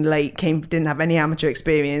boxing late, didn't have any amateur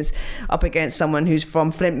experience, up against someone who's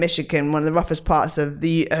from Flint, Michigan, one of the roughest parts of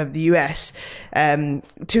the US, 2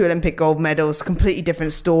 Olympic gold medals, completely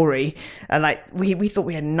different story. We thought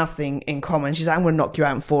we had nothing in common. She's like, I'm going to knock you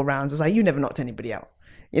out in 4 rounds. I was like, you never knocked anybody out.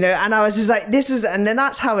 And I was just like, and then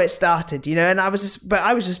that's how it started, and I was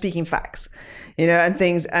just speaking facts, and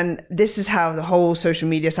things. And this is how the whole social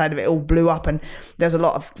media side of it all blew up. And there's a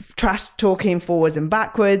lot of trash talking forwards and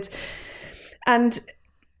backwards. And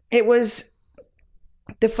it was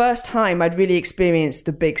the first time I'd really experienced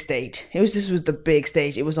the big stage. This was the big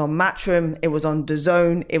stage. It was on Matchroom. It was on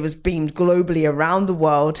DAZN. It was beamed globally around the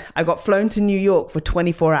world. I got flown to New York for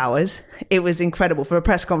 24 hours. It was incredible for a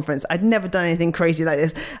press conference. I'd never done anything crazy like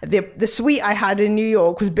this. The suite I had in New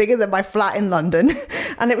York was bigger than my flat in London,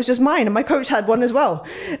 and it was just mine. And my coach had one as well.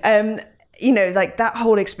 That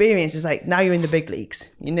whole experience is like, now you're in the big leagues,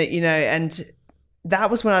 and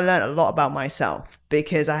that was when I learned a lot about myself,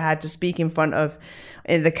 because I had to speak in front of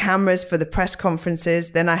in the cameras for the press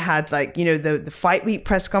conferences. Then I had like, you know, the fight week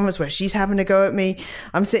press conference where she's having a go at me.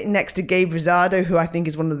 I'm sitting next to Gabe Rosado, who I think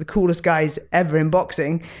is one of the coolest guys ever in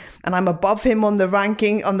boxing. And I'm above him on the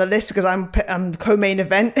ranking on the list because I'm co-main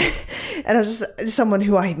event. And I was just someone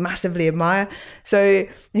who I massively admire. So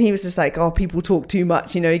he was just like, oh, people talk too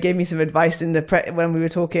much. You know, he gave me some advice in when we were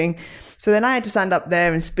talking. So then I had to stand up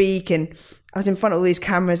there and speak, and I was in front of all these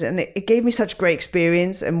cameras, and it gave me such great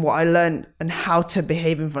experience. And what I learned and how to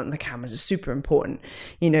behave in front of the cameras is super important.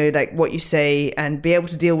 You know, like what you say, and be able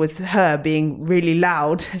to deal with her being really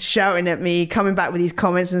loud, shouting at me, coming back with these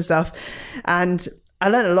comments and stuff. And I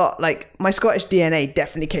learned a lot. Like my Scottish DNA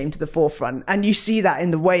definitely came to the forefront, and you see that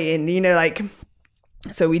in the weigh-in, you know, like,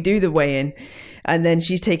 so we do the weigh-in, and then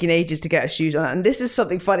she's taking ages to get her shoes on. And this is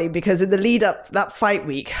something funny because in the lead up that fight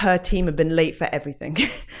week, her team had been late for everything,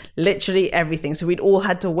 literally everything. So we'd all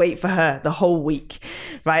had to wait for her the whole week,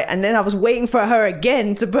 right? And then I was waiting for her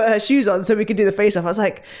again to put her shoes on so we could do the face off. I was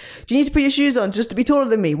like, do you need to put your shoes on just to be taller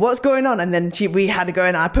than me? What's going on? And then we had to go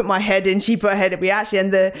in. I put my head in, she put her head in.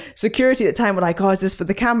 And the security at the time were like, oh, is this for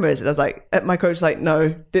the cameras? And I was like, my coach was like,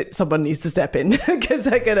 no, someone needs to step in because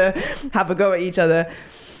they're gonna have a go at each other.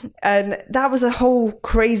 And that was a whole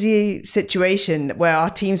crazy situation where our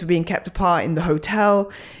teams were being kept apart in the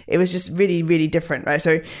hotel. It was just really, really different, right?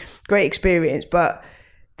 So great experience. But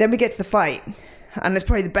then we get to the fight, and it's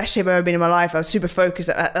probably the best shape I've ever been in my life. I was super focused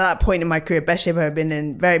at that point in my career, best shape I've ever been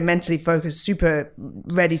in, very mentally focused, super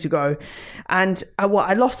ready to go. And I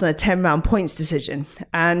lost on a 10-round points decision.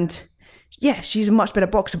 And yeah, she's a much better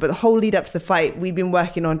boxer, but the whole lead up to the fight, we've been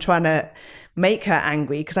working on trying to make her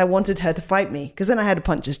angry because I wanted her to fight me, because then I had a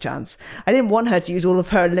puncher's chance. I didn't want her to use all of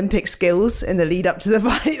her Olympic skills in the lead up to the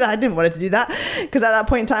fight. I didn't want her to do that because at that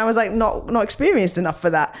point in time I was like not experienced enough for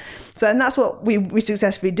that. So, and that's what we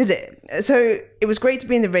successfully did it. So it was great to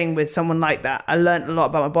be in the ring with someone like that. I learned a lot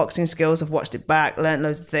about my boxing skills. I've watched it back, learned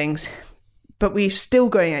loads of things. But we're still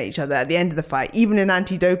going at each other at the end of the fight. Even in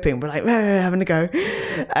anti-doping, we're like, having a go.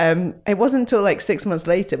 It wasn't until like 6 months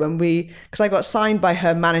later because I got signed by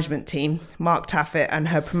her management team, Mark Taffet, and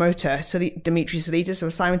her promoter, Dimitri Salita. So I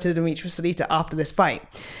was signed to Dimitri Salita after this fight.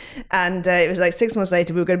 And it was like 6 months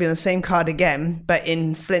later, we were going to be on the same card again, but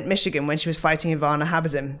in Flint, Michigan, when she was fighting Ivana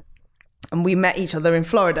Habazin. And we met each other in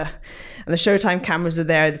Florida. And the Showtime cameras were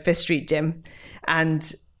there at the Fifth Street gym.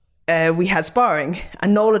 And we had sparring,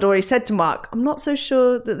 and Noel had already said to Mark, I'm not so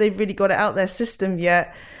sure that they've really got it out their system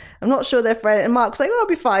yet. I'm not sure they're friends. And Mark's like, oh, I'll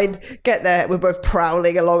be fine. Get there. We're both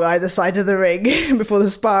prowling along either side of the ring before the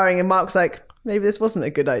sparring. And Mark's like, maybe this wasn't a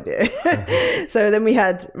good idea. So then we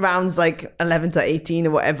had rounds like 11 to 18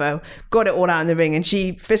 or whatever, got it all out in the ring. And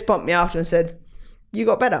she fist bumped me after and said, you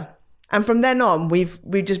got better. And from then on, we've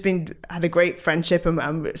just had a great friendship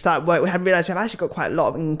and started work. We had realized we've actually got quite a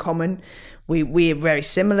lot in common. We're very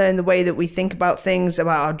similar in the way that we think about things,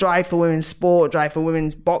 about our drive for women's sport, drive for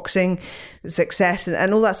women's boxing, success,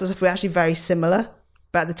 and all that sort of stuff. We're actually very similar.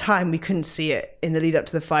 But at the time, we couldn't see it in the lead up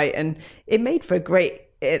to the fight. And it made for a great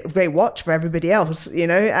watch for everybody else, you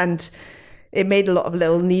know, and it made a lot of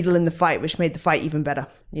little needle in the fight, which made the fight even better,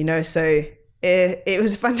 you know. So it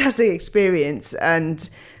was a fantastic experience. And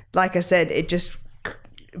like I said, it just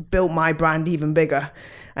built my brand even bigger.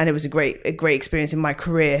 And it was a great experience in my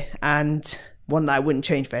career, and one that I wouldn't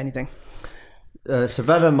change for anything.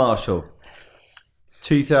 Savannah Marshall,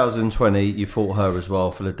 2020, you fought her as well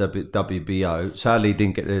for the WBO. Sadly,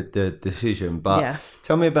 didn't get the decision. But yeah.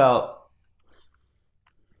 Tell me about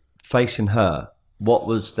facing her. What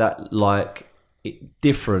was that like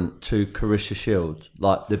different to Carissa Shields?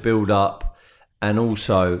 Like the build-up and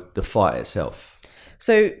also the fight itself?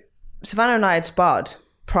 So Savannah and I had sparred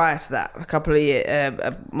prior to that, a couple of years,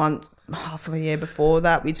 a month, half of a year before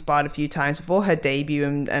that. We'd sparred a few times before her debut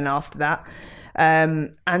and after that.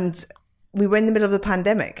 And we were in the middle of the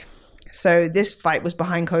pandemic. So this fight was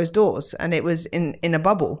behind closed doors, and it was in a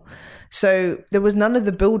bubble. So there was none of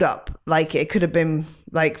the build up like it could have been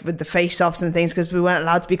like with the face-offs and things, because we weren't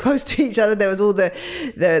allowed to be close to each other. There was all the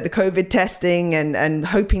COVID testing and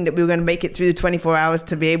hoping that we were going to make it through the 24 hours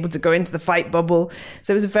to be able to go into the fight bubble.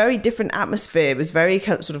 So it was a very different atmosphere. It was very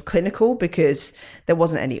sort of clinical because there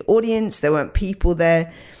wasn't any audience. There weren't people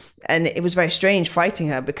there. And it was very strange fighting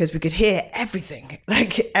her because we could hear everything,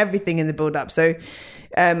 like everything in the build up. So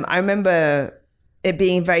I remember it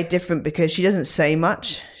being very different because she doesn't say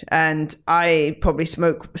much, and I probably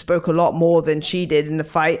spoke a lot more than she did in the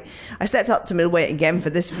fight. I stepped up to middleweight again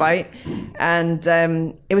for this fight, and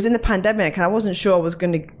it was in the pandemic, and I wasn't sure I was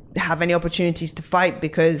going to have any opportunities to fight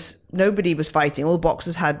because nobody was fighting. All the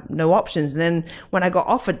boxers had no options. And then when I got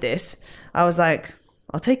offered this, I was like,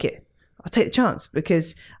 I'll take it. I'll take the chance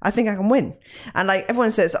because I think I can win. And like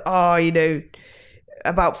everyone says,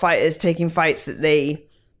 about fighters taking fights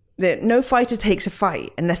that no fighter takes a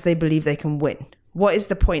fight unless they believe they can win. What is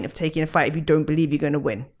the point of taking a fight if you don't believe you're going to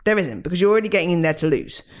win? There isn't, because you're already getting in there to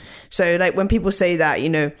lose. So like when people say that,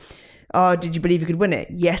 did you believe you could win it?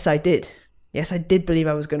 Yes, I did. Yes, I did believe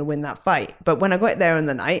I was going to win that fight. But when I got there on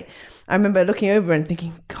the night, I remember looking over and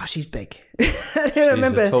thinking, gosh, she's big. She's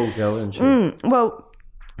a tall girl, isn't she? Well,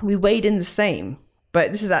 we weighed in the same.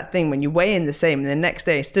 But this is that thing when you weigh in the same, and the next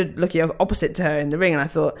day I stood looking opposite to her in the ring and I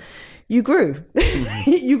thought, you grew.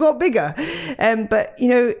 You got bigger. But,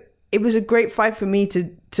 it was a great fight for me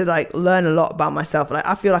to like learn a lot about myself. Like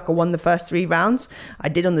I feel like I won the first 3 rounds. I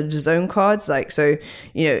did on the DAZN cards.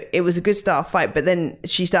 It was a good start fight, but then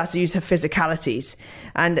she started to use her physicalities.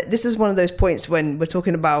 And this is one of those points when we're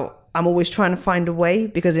talking about, I'm always trying to find a way,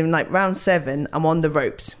 because in like round 7, I'm on the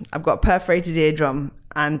ropes. I've got a perforated eardrum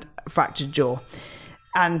and a fractured jaw.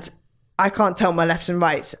 And I can't tell my lefts and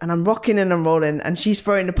rights. And I'm rocking and I'm rolling and she's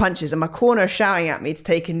throwing the punches and my corner is shouting at me to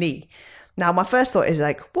take a knee. Now, my first thought is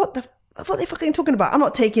like, what are they fucking talking about? I'm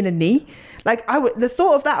not taking a knee. Like the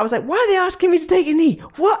thought of that, I was like, why are they asking me to take a knee?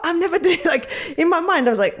 What? I'm never doing, like in my mind, I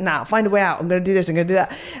was like, nah, find a way out. I'm going to do this. I'm going to do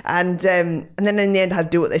that. And then in the end, I had to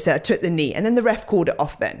do what they said. I took the knee and then the ref called it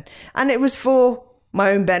off then. And it was for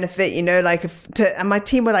my own benefit, and my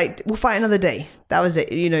team were like, we'll fight another day. That was it.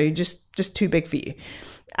 Just too big for you.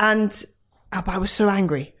 And I was so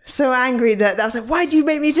angry that I was like, why do you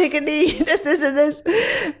make me take a knee? this and this.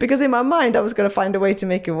 Because in my mind, I was going to find a way to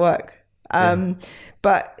make it work.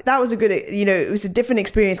 But that was a good, it was a different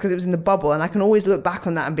experience because it was in the bubble. And I can always look back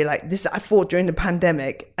on that and be like, I fought during the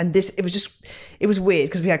pandemic. And it was weird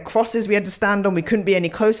because we had crosses we had to stand on. We couldn't be any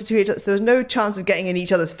closer to each other. So there was no chance of getting in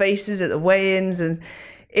each other's faces at the weigh-ins. And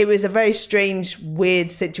it was a very strange,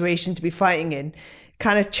 weird situation to be fighting in.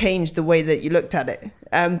 Kind of changed the way that you looked at it.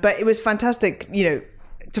 But it was fantastic,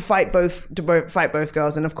 to fight both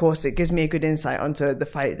girls, and of course it gives me a good insight onto the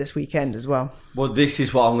fight this weekend as well. Well, this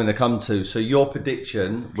is what I'm going to come to. So your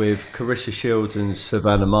prediction with Carissa Shields and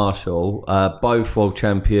Savannah Marshall, both world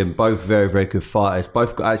champion, both very, very good fighters,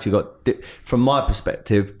 both actually got, from my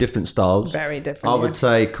perspective, different styles. Very different. I would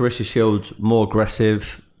say Carissa Shields more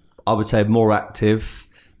aggressive. I would say more active,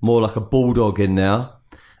 more like a bulldog in there.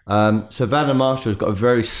 Savannah Marshall's got a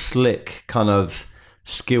very slick, kind of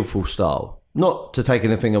skillful style. Not to take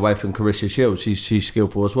anything away from Carissa Shields, she's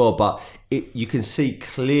skillful as well, but you can see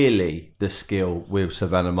clearly the skill with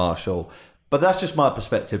Savannah Marshall. But that's just my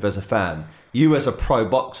perspective as a fan. You as a pro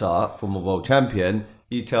boxer, former world champion,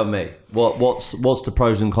 you tell me, what's the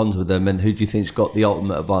pros and cons with them, and who do you think's got the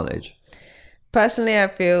ultimate advantage? Personally, I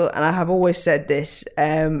feel, and I have always said this,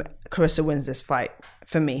 Carissa wins this fight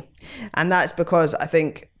for me. And that's because I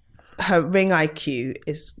think her ring IQ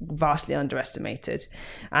is vastly underestimated,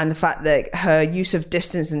 and the fact that her use of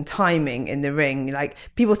distance and timing in the ring, like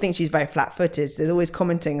people think she's very flat-footed. They're always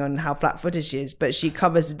commenting on how flat-footed she is, but she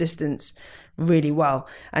covers the distance really well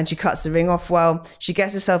and she cuts the ring off well. She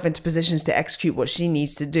gets herself into positions to execute what she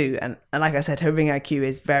needs to do, and like I said, her ring IQ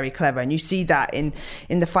is very clever, and you see that in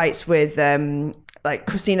the fights with like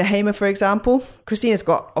Christina Hamer, for example. Christina's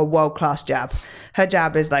got a world-class jab. Her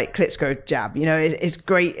jab is like Klitschko jab. It's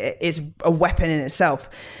great. It's a weapon in itself.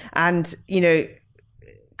 And,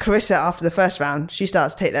 Carissa, after the first round, she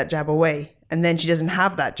starts to take that jab away. And then she doesn't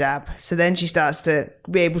have that jab. So then she starts to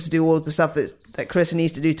be able to do all of the stuff that Carissa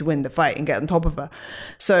needs to do to win the fight and get on top of her.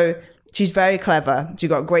 So she's very clever. She's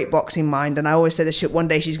got a great boxing mind. And I always say that one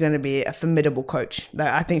day she's going to be a formidable coach. Like,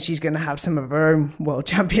 I think she's going to have some of her own world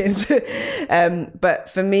champions. But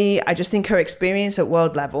for me, I just think her experience at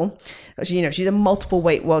world level, she's a multiple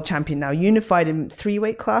weight world champion now, unified in 3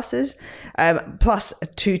 weight classes, plus a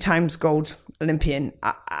 2 times gold Olympian.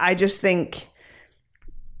 I just think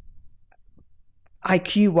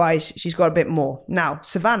IQ wise, she's got a bit more. Now,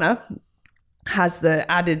 Savannah has the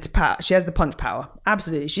added power. She has the punch power.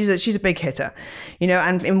 Absolutely. She's a big hitter,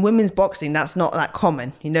 and in women's boxing, that's not that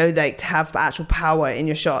common, like to have actual power in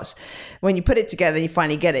your shots. When you put it together, you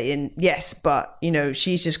finally get it. And yes, but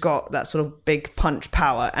she's just got that sort of big punch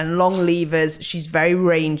power and long levers. She's very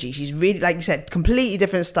rangy. She's really, like you said, completely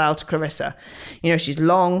different style to Carissa. She's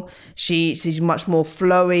long. She's much more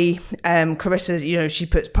flowy. Carissa, she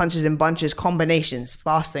puts punches in bunches, combinations,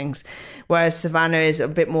 fast things. Whereas Savannah is a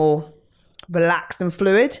bit more relaxed and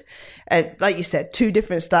fluid. Like you said, 2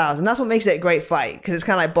 different styles, and that's what makes it a great fight, because it's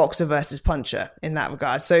kind of like boxer versus puncher in that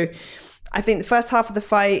regard. So I think the first half of the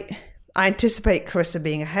fight, I anticipate Carissa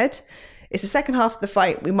being ahead. it's the second half of the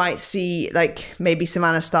fight. We might see like maybe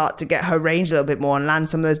Savannah start to get her range a little bit more and land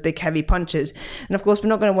some of those big heavy punches. And of course, we're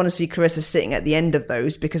not going to want to see Carissa sitting at the end of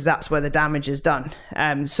those because that's where the damage is done.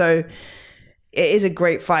 So it is a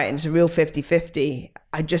great fight and it's a real 50-50.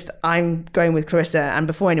 I'm going with Carissa, and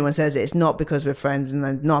before anyone says it, it's not because we're friends and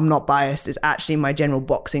I'm not biased. It's actually my general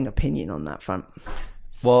boxing opinion on that front.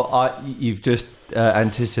 Well, you've just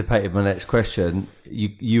anticipated my next question.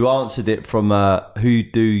 You answered it from who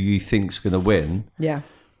do you think's going to win? Yeah.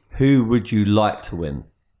 Who would you like to win?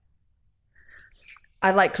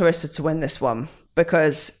 I'd like Carissa to win this one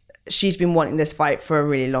because she's been wanting this fight for a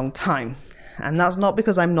really long time. And that's not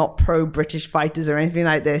because I'm not pro-British fighters or anything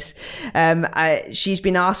like this. She's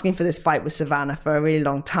been asking for this fight with Savannah for a really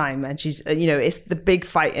long time. And she's, it's the big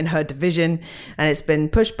fight in her division. And it's been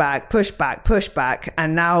pushed back.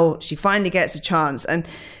 And now she finally gets a chance. And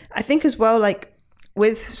I think as well, like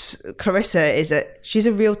with Carissa, is that she's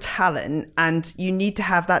a real talent and you need to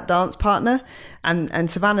have that dance partner.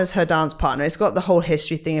 And Savannah's her dance partner. It's got the whole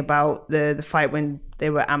history thing about the fight when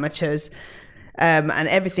they were amateurs. And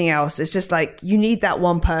everything else. It's just like you need that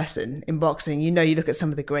one person in boxing. You look at some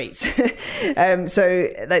of the greats. So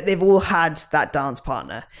like they've all had that dance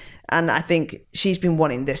partner. And I think she's been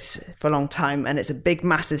wanting this for a long time. And it's a big,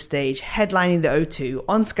 massive stage, headlining the O2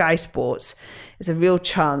 on Sky Sports. It's a real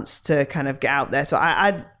chance to kind of get out there. So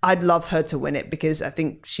I'd love her to win it because I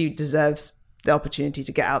think she deserves the opportunity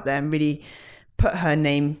to get out there and really put her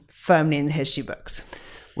name firmly in the history books.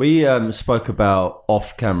 We spoke about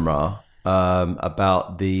off camera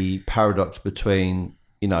about the paradox between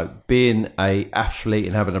being a athlete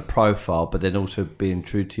and having a profile, but then also being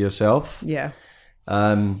true to yourself. Yeah.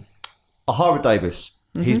 Ahara Davis,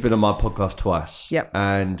 he's been on my podcast twice. Yep.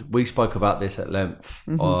 And we spoke about this at length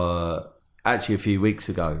actually a few weeks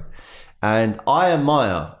ago. And I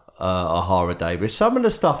admire Ahara Davis. Some of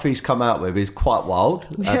the stuff he's come out with is quite wild,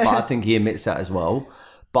 but I think he admits that as well.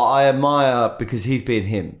 But I admire because he's being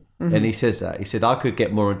him. And he says that. He said, I could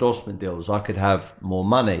get more endorsement deals. I could have more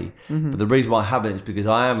money. But the reason why I haven't is because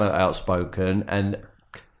I am outspoken and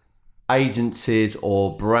agencies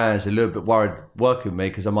or brands are a little bit worried working with me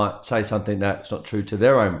because I might say something that's not true to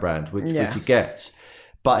their own brand, which he gets.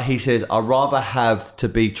 But he says, I'd rather have to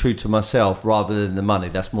be true to myself rather than the money.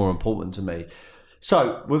 That's more important to me.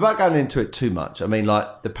 So without going into it too much, I mean,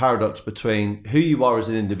 like the paradox between who you are as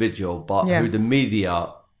an individual, but who the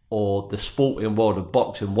media or the sporting world of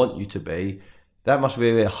boxing want you to be, that must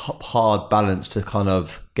be a hard balance to kind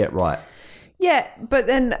of get right. Yeah, but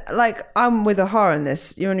then, like, I'm with Ahara in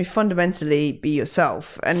this. You only fundamentally be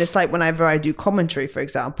yourself. And it's like whenever I do commentary, for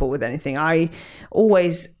example, with anything, I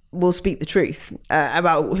always will speak the truth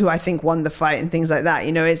about who I think won the fight and things like that.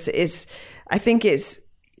 I think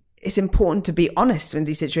it's important to be honest in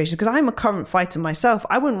these situations because I'm a current fighter myself.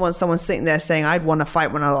 I wouldn't want someone sitting there saying I'd won a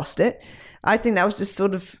fight when I lost it. I think that was just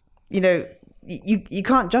sort of, you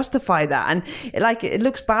can't justify that. And it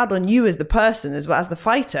looks bad on you as the person as well as the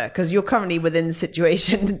fighter because you're currently within the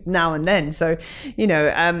situation now and then. So,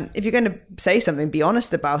 if you're going to say something, be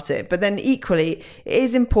honest about it. But then equally, it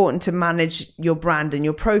is important to manage your brand and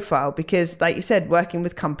your profile because, like you said, working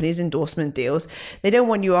with companies, endorsement deals, they don't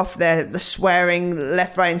want you off there swearing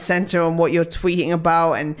left, right and center on what you're tweeting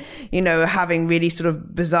about and, having really sort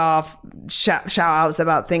of bizarre shout outs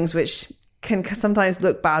about things which can sometimes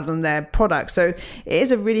look bad on their product. So it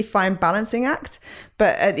is a really fine balancing act.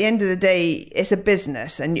 But at the end of the day, it's a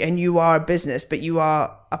business and you are a business, but you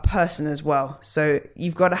are a person as well. So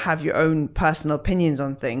you've got to have your own personal opinions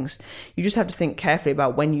on things. You just have to think carefully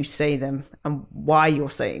about when you say them and why you're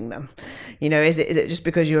saying them. Is it just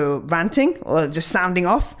because you're ranting or just sounding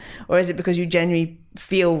off? Or is it because you genuinely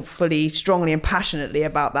feel fully, strongly and passionately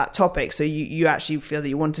about that topic? So you actually feel that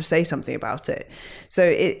you want to say something about it. So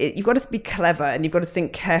you've got to be clever and you've got to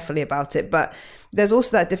think carefully about it. But there's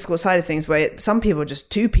also that difficult side of things where some people are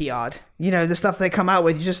just too PR'd. The stuff they come out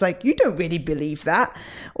with, you're just like, you don't really believe that.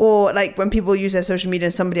 Or like when people use their social media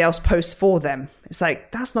and somebody else posts for them, it's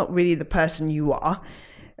like, that's not really the person you are.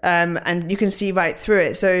 And you can see right through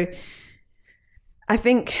it. So I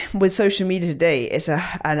think with social media today, it's a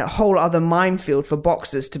whole other minefield for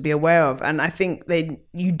boxers to be aware of. And I think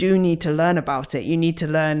you do need to learn about it. You need to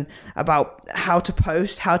learn about how to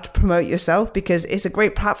post, how to promote yourself, because it's a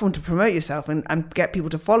great platform to promote yourself and get people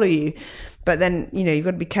to follow you. But then, you've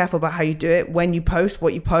got to be careful about how you do it, when you post,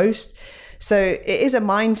 what you post. So it is a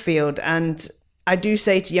minefield. And I do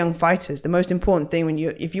say to young fighters, the most important thing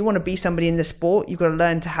if you want to be somebody in the sport, you've got to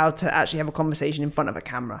learn how to actually have a conversation in front of a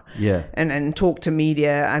camera. Yeah. And talk to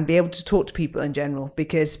media and be able to talk to people in general,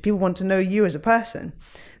 because people want to know you as a person.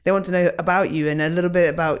 They want to know about you and a little bit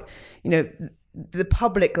about, the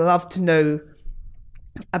public love to know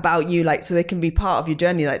about you, like, so they can be part of your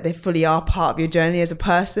journey, like they fully are part of your journey as a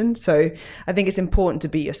person. So I think it's important to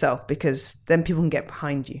be yourself, because then people can get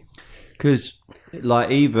behind you. Because,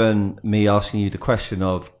 like, even me asking you the question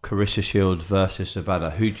of Carissa Shields versus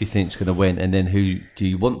Savannah, who do you think is going to win, and then who do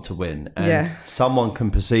you want to win? And someone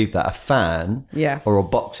can perceive that, a fan or a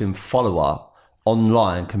boxing follower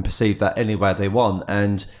online can perceive that any way they want.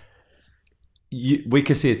 And we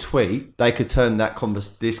could see a tweet, they could turn that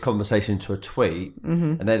this conversation to a tweet,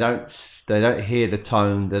 and they don't hear the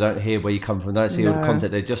tone, they don't hear where you come from, they don't see all the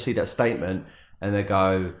content, they just see that statement and they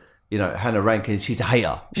go, you know, Hannah Rankin, she's a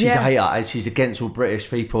hater, and she's against all British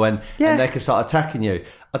people, and they can start attacking you.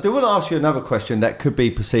 I do want to ask you another question that could be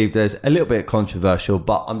perceived as a little bit controversial,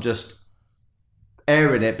 but I'm just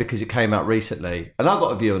airing it because it came out recently and I've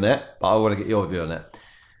got a view on it, but I want to get your view on it.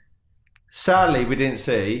 Sadly, we didn't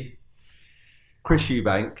see Chris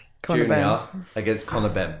Eubank Jr. against Conor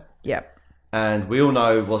Benn. Yep. And we all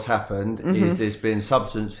know what's happened is there's been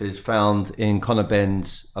substances found in Conor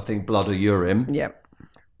Benn's, I think, blood or urine. Yep.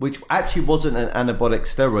 Which actually wasn't an anabolic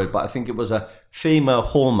steroid, but I think it was a female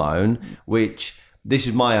hormone, which, this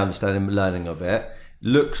is my understanding and learning of it,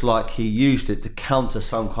 looks like he used it to counter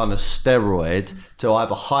some kind of steroid to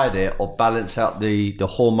either hide it or balance out the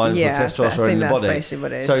hormones or testosterone in the body. Basically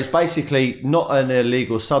what it is. So it's basically not an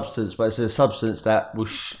illegal substance, but it's a substance that will...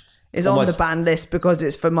 is on the banned list because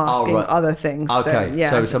it's for masking other things. Okay,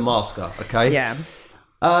 so it's a masker, okay? Yeah.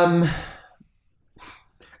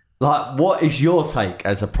 Like, what is your take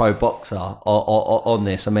as a pro boxer on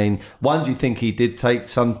this? I mean, one, do you think he did take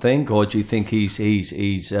something, or do you think he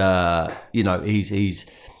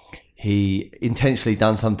intentionally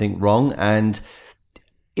done something wrong? And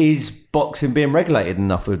is boxing being regulated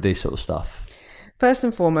enough with this sort of stuff? First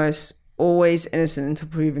and foremost, always innocent until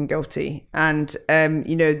proven guilty. And,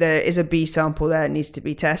 you know, there is a B sample there that needs to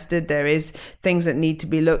be tested. There is things that need to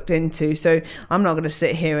be looked into. So I'm not going to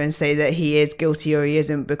sit here and say that he is guilty or he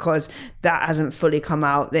isn't, because that hasn't fully come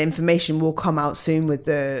out. The information will come out soon with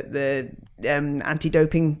the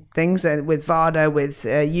anti-doping things, and with VADA, with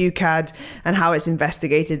UCAD, and how it's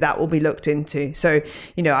investigated. That will be looked into. So,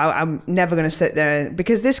 you know, I'm never going to sit there,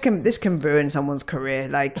 because this can ruin someone's career,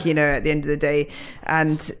 like, you know, at the end of the day.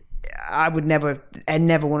 And I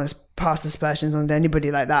never want to pass aspersions on anybody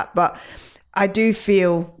like that. But I do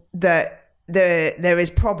feel that there is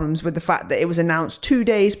problems with the fact that it was announced 2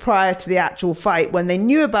 days prior to the actual fight, when they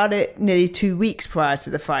knew about it nearly 2 weeks prior to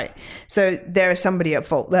the fight. So there is somebody at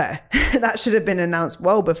fault there. That should have been announced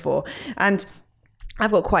well before. And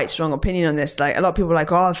I've got quite strong opinion on this. Like, a lot of people are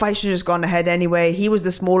like, oh, the fight should have just gone ahead anyway. He was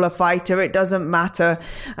the smaller fighter. It doesn't matter.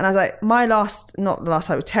 And I was like, not the last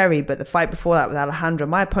fight with Terry, but the fight before that with Alejandra,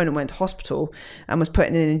 my opponent went to hospital and was put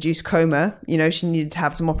in an induced coma. You know, she needed to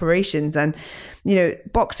have some operations. And, you know,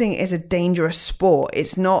 boxing is a dangerous sport.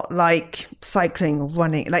 It's not like cycling or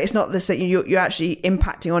running. Like, it's not this that you're actually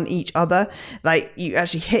impacting on each other. Like, you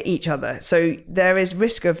actually hit each other. So there is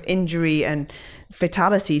risk of injury and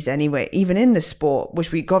fatalities anyway, even in the sport,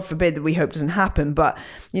 which we, God forbid, that we hope doesn't happen. But,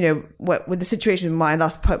 you know, with the situation with my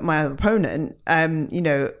other opponent, you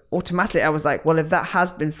know, automatically I was like, well, if that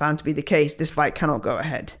has been found to be the case, this fight cannot go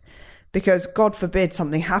ahead. Because God forbid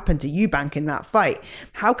something happened to Eubank in that fight.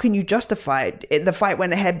 How can you justify it? The fight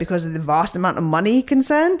went ahead because of the vast amount of money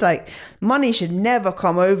concerned. Like, money should never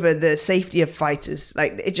come over the safety of fighters.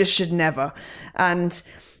 Like, it just should never. And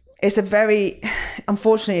it's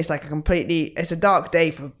unfortunately, it's a dark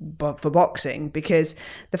day for boxing, because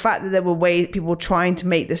the fact that there were people trying to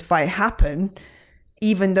make this fight happen,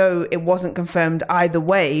 even though it wasn't confirmed either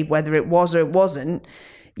way, whether it was or it wasn't,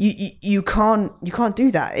 you can't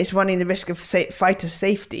do that. It's running the risk of fighter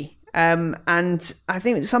safety. And I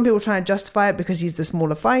think some people try to justify it because he's the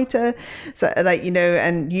smaller fighter. So, like, you know,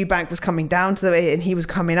 and Eubank was coming down to the way and he was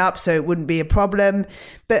coming up, so it wouldn't be a problem.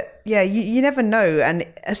 But yeah, you never know. And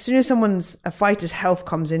as soon as a fighter's health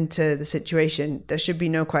comes into the situation, there should be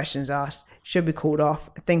no questions asked, should be called off,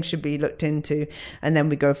 things should be looked into, and then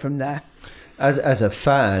we go from there. As a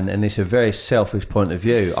fan, and it's a very selfish point of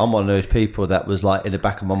view, I'm one of those people that was like, in the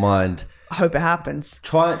back of my mind, I hope it happens.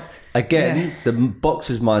 The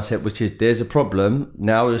boxer's mindset, which is, there's a problem,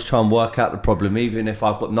 now let's try and work out the problem, even if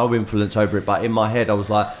I've got no influence over it. But in my head, I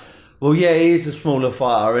was like, well, yeah, he is a smaller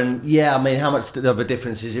fighter, and yeah, I mean, how much of a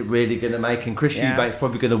difference is it really going to make? And Chris Eubank's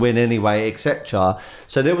probably going to win anyway, etc.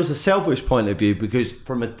 So there was a selfish point of view, because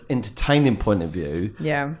from an entertaining point of view,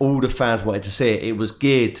 all the fans wanted to see it. It was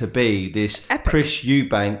geared to be this epic Chris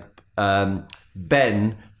Eubank,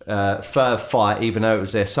 Ben third fight, even though it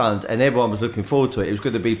was their sons, and everyone was looking forward to it. It was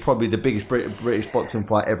going to be probably the biggest British boxing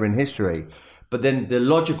fight ever in history. But then the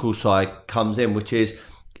logical side comes in, which is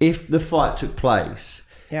if the fight took place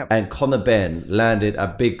and Conor Benn landed a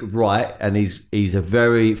big right, and he's a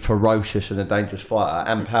very ferocious and a dangerous fighter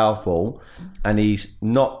and powerful, and he's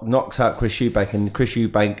knocks out Chris Eubank, and Chris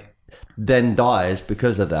Eubank then dies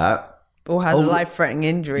because of that, or has a life-threatening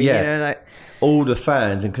injury. Yeah, you know, like all the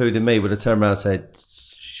fans, including me, would have turned around and said,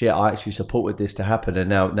 "Shit, I actually supported this to happen, and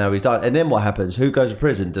now he's died." And then what happens? Who goes to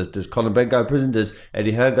prison? Does Conor Benn go to prison? Does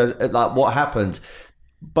Eddie Hearn go? Like, what happens?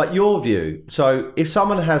 But your view, so if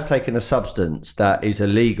someone has taken a substance that is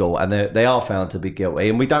illegal and they are found to be guilty,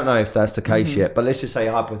 and we don't know if that's the case yet, but let's just say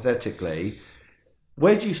hypothetically,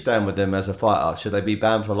 where do you stand with them as a fighter? Should they be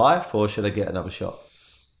banned for life, or should they get another shot?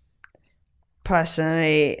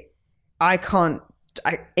 Personally,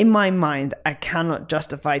 in my mind, I cannot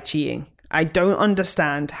justify cheating. I don't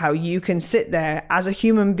understand how you can sit there as a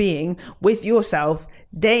human being with yourself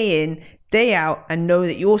day in, day out, and know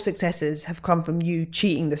that your successes have come from you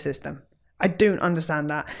cheating the system. I don't understand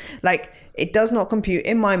that. Like, it does not compute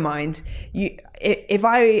in my mind. If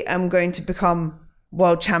I am going to become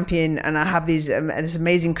world champion and I have this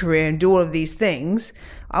amazing career and do all of these things,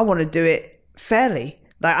 I want to do it fairly.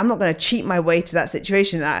 Like, I'm not going to cheat my way to that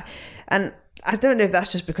situation. And I don't know if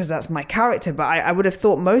that's just because that's my character, but I would have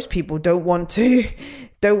thought most people don't want to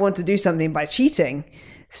do something by cheating.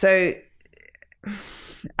 So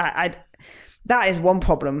that is one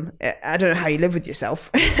problem. I don't know how you live with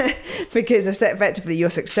yourself because effectively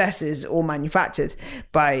your success is all manufactured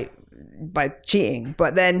by cheating.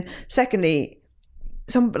 But then secondly,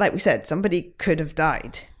 like we said, somebody could have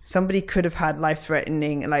died. Somebody could have had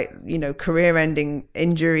life-threatening, career-ending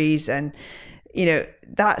injuries, and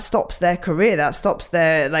that stops their career. That stops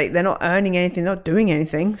their, they're not earning anything, not doing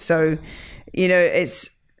anything. So,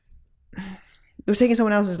 it's, you're taking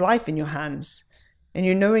someone else's life in your hands, and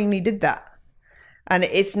you knowingly did that. And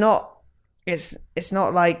it's not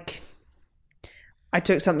like I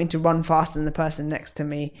took something to run faster than the person next to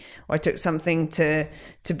me, or I took something to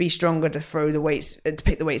be stronger, to throw the weights, to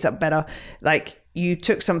pick the weights up better. Like, you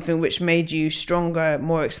took something which made you stronger,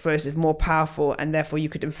 more explosive, more powerful, and therefore you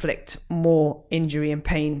could inflict more injury and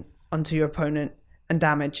pain onto your opponent and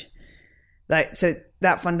damage. So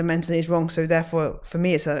that fundamentally is wrong. So therefore, for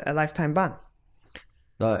me, it's a lifetime ban.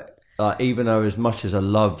 Even though as much as I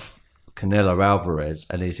love Canelo Alvarez,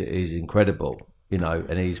 and he's incredible,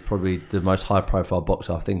 and he's probably the most high-profile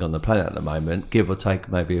boxer I think on the planet at the moment, give or take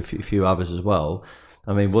maybe a few others as well.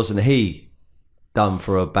 I mean, wasn't he done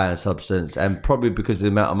for a banned substance? And probably because of the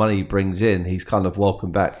amount of money he brings in, he's kind of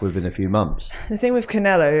welcomed back within a few months. The thing with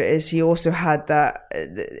Canelo is he also had that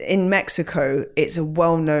in Mexico. It's a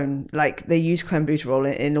well-known, they use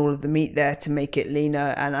clenbuterol in all of the meat there to make it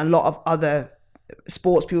leaner, and a lot of other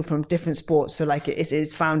sports people from different sports. So it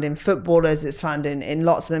is found in footballers, it's found in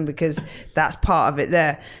lots of them, because that's part of it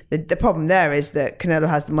there. The problem there is that Canelo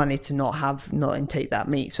has the money to not intake that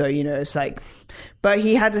meat. So it's but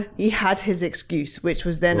he had his excuse, which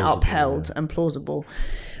was then plausible, upheld and plausible.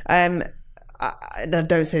 Don't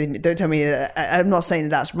tell me that, I'm not saying that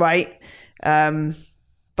that's right,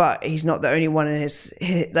 but he's not the only one in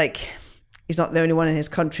he's not the only one in his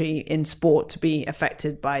country in sport to be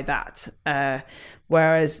affected by that.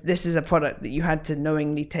 Whereas this is a product that you had to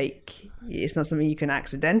knowingly take. It's not something you can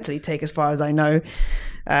accidentally take, as far as I know.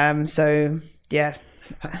 So, yeah.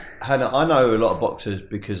 Hannah, I know a lot of boxers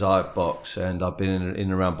because I box, and I've been in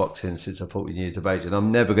and around boxing since I'm 14 years of age. And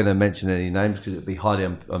I'm never going to mention any names because it would be highly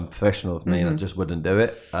unprofessional of me, and I just wouldn't do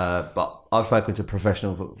it. But I've spoken to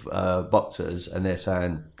professional boxers, and they're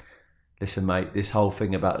saying, listen, mate, this whole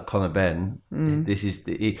thing about Conor Benn,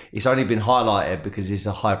 it's only been highlighted because it's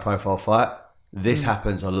a high-profile fight. This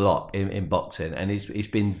happens a lot in boxing, and it's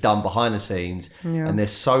been done behind the scenes. Yeah. And they're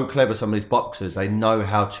so clever, some of these boxers, they know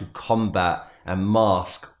how to combat and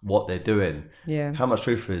mask what they're doing. Yeah. How much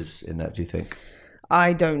truth is in that, do you think?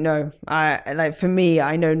 I don't know. For me,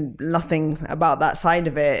 I know nothing about that side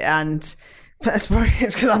of it, and that's probably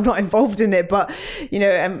because I'm not involved in it, but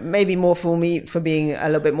and maybe more for me for being a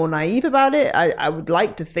little bit more naive about it. I would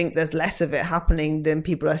like to think there's less of it happening than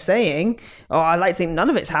people are saying, or I like to think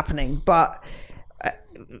none of it's happening. But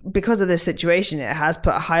because of this situation, it has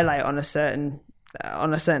put a highlight on a certain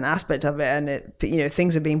aspect of it, and it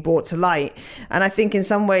things are being brought to light. And I think in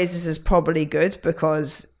some ways this is probably good,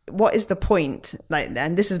 because what is the point?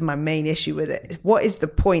 And this is my main issue with it. What is the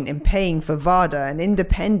point in paying for VADA, an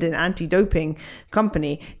independent anti-doping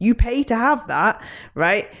company? You pay to have that,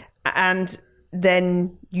 right? And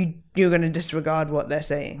then you're going to disregard what they're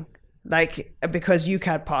saying, because you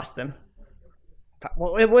can't pass them.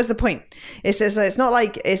 What's the point? It's not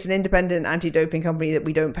like it's an independent anti-doping company that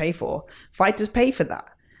we don't pay for. Fighters pay for that.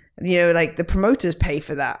 Like the promoters pay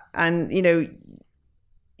for that. And,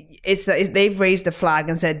 it's that they've raised a flag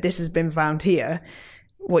and said, this has been found here.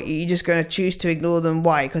 What, you're just going to choose to ignore them?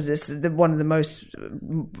 Why? Because it's one of the most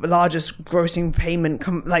largest grossing payment.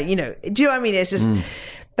 Do you know what I mean? It's just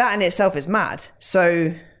that in itself is mad.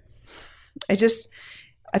 So I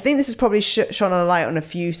think this has probably shone a light on a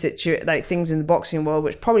few things in the boxing world,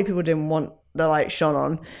 which probably people didn't want the light shone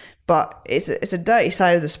on. But it's a dirty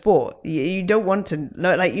side of the sport. You don't want to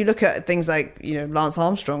know. Like, you look at things like Lance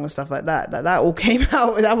Armstrong and stuff like that. That all came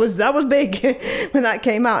out. That was big when that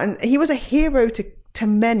came out, and he was a hero to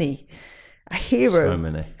many. A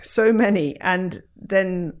hero. So many. And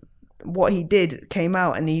then what he did came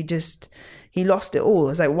out, and he lost it all.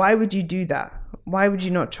 It's like, why would you do that? Why would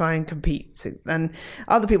you not try and compete? And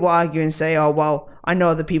other people argue and say, oh, well, I know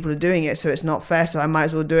other people are doing it, so it's not fair, so I might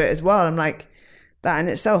as well do it as well. I'm like, that in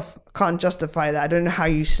itself can't justify that. I don't know how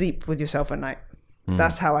you sleep with yourself at night.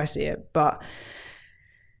 That's how I see it. But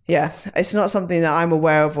yeah, it's not something that I'm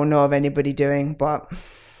aware of or know of anybody doing, but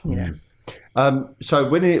So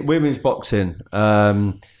women's boxing,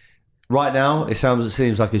 right now, it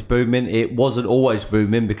seems like it's booming. It wasn't always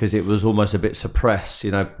booming because it was almost a bit suppressed.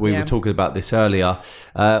 We were talking about this earlier.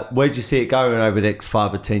 Where do you see it going over the next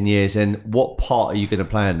 5 or 10 years, and what part are you going to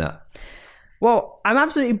play in that? Well, I'm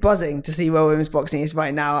absolutely buzzing to see where women's boxing is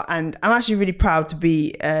right now, and I'm actually really proud to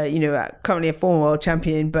be, currently a former world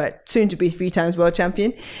champion, but soon to be 3 times world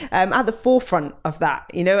champion, at the forefront of that,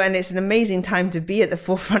 and it's an amazing time to be at the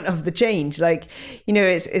forefront of the change. Like,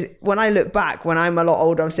 it's when I look back, when I'm a lot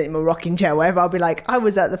older, I'm sitting in a rocking chair, whatever, I'll be like, I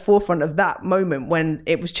was at the forefront of that moment when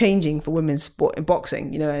it was changing for women's sport in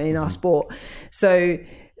boxing, and in our sport. So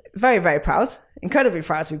very, very proud, incredibly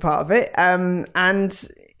proud to be part of it. And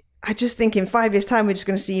I just think in 5 years' time, we're just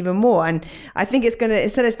going to see even more. And I think it's not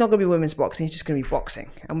going to be women's boxing, it's just going to be boxing.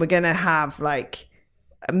 And we're going to have like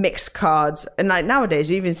mixed cards. And like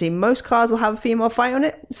nowadays, we even see most cards will have a female fight on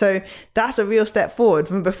it. So that's a real step forward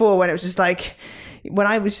from before, when it was just like, when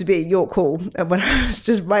I used to be at York Hall, and when I was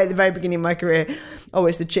just right at the very beginning of my career,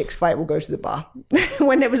 it's the chicks fight, we'll go to the bar.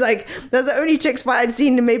 When it was like, that's the only chicks fight I'd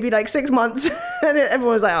seen in maybe like 6 months. And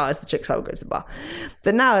everyone was like, oh, it's the chicks fight, we'll go to the bar.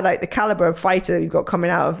 But now, like, the caliber of fighter you've got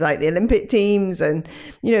coming out of like the Olympic teams, and,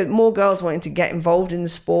 more girls wanting to get involved in the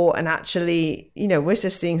sport, and actually, we're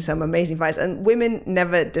just seeing some amazing fights, and women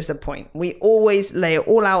never disappoint. We always lay it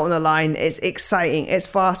all out on the line. It's exciting, it's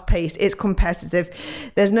fast paced, it's competitive.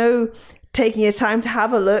 There's no taking your time to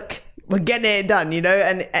have a look. We're getting it done,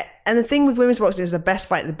 and the thing with women's boxing is the best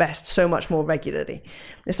fight the best so much more regularly.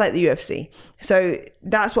 It's like the UFC. So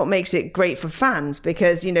that's what makes it great for fans,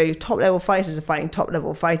 because top level fighters are fighting top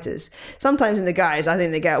level fighters. Sometimes in the guys, I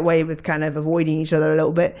think they get away with kind of avoiding each other a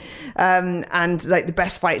little bit, and like the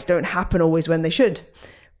best fights don't happen always when they should.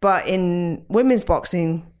 But in women's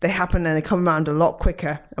boxing, they happen and they come around a lot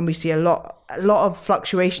quicker, and we see a lot of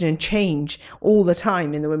fluctuation and change all the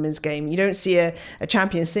time in the women's game. You don't see a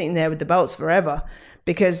champion sitting there with the belts forever,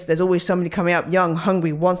 because there's always somebody coming up young,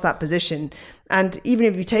 hungry, wants that position. And even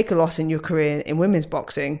if you take a loss in your career in women's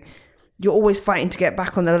boxing, you're always fighting to get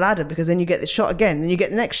back on the ladder, because then you get the shot again, and you get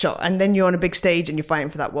the next shot, and then you're on a big stage and you're fighting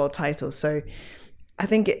for that world title. So I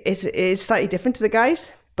think it's slightly different to the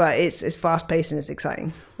guys, but it's fast paced and it's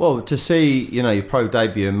exciting. Well, to see, your pro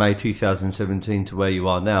debut in May 2017 to where you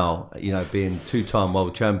are now, being 2-time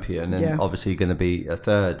world champion, and obviously going to be a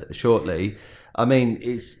third shortly. I mean,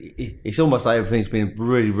 it's almost like everything's been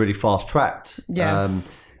really, really fast tracked. Yeah.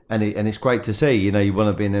 And it's great to see. You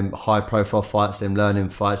want to be in them high profile fights, them learning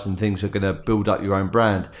fights, and things are going to build up your own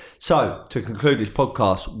brand. So to conclude this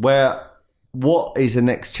podcast, what is the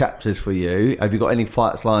next chapters for you? Have you got any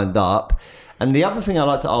fights lined up? And the other thing I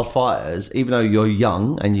like to ask fighters, even though you're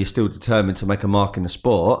young and you're still determined to make a mark in the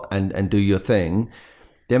sport and do your thing,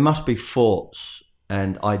 there must be thoughts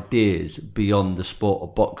and ideas beyond the sport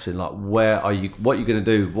of boxing. Like, what are you going to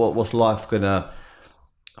do? What's life going to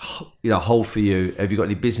hold for you? Have you got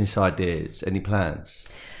any business ideas, any plans?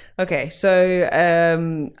 Okay,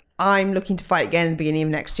 so I'm looking to fight again in the beginning of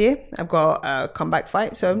next year. I've got a comeback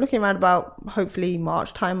fight. So I'm looking around about, hopefully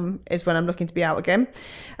March time is when I'm looking to be out again.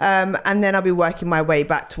 And then I'll be working my way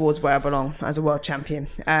back towards where I belong as a world champion.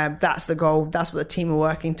 That's the goal. That's what the team are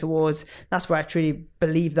working towards. That's where I truly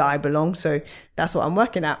believe that I belong. So that's what I'm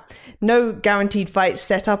working at. No guaranteed fights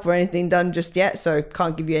set up or anything done just yet. So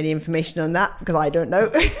can't give you any information on that because I don't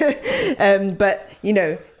know. But,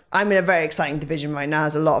 I'm in a very exciting division right now.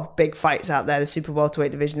 There's a lot of big fights out there, the super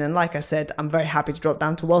welterweight division. And like I said, I'm very happy to drop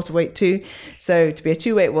down to welterweight too. So to be a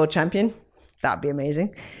 2-weight world champion, that'd be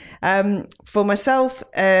amazing. For myself,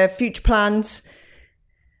 future plans,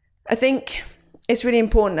 I think it's really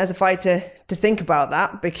important as a fighter to think about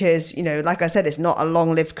that because, you know, like I said, it's not a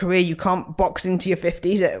long-lived career. You can't box into your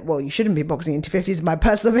 50s. Well, you shouldn't be boxing into 50s, in my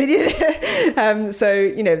personal opinion. So,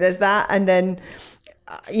 you know, there's that. And then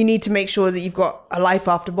you need to make sure that you've got a life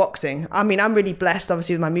after boxing. I mean, I'm really blessed,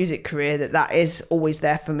 obviously, with my music career, that is always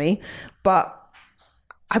there for me. But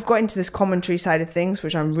I've got into this commentary side of things,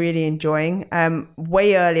 which I'm really enjoying,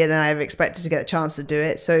 way earlier than I ever expected to get a chance to do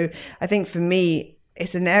it. So I think for me,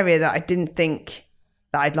 it's an area that I didn't think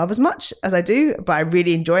that I'd love as much as I do, but I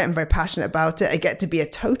really enjoy it. I'm very passionate about it. I get to be a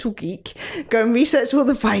total geek, go and research all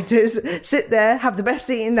the fighters, sit there, have the best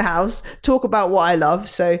seat in the house, talk about what I love.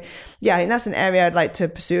 So yeah, I think that's an area I'd like to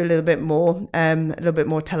pursue a little bit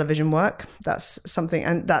more television work. That's something,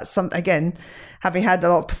 and again, having had a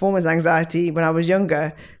lot of performance anxiety when I was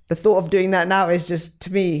younger, the thought of doing that now is just,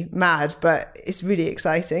 to me, mad, but it's really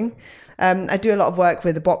exciting. I do a lot of work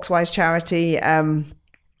with the Boxwise charity.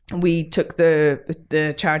 We took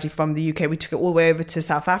the charity from the UK, we took it all the way over to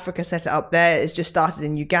South Africa, set it up there. It's just started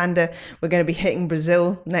in Uganda. We're going to be hitting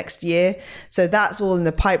Brazil next year. So that's all in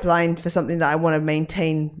the pipeline for something that I want to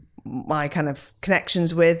maintain my kind of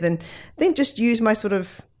connections with. And I think just use my sort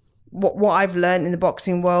of what I've learned in the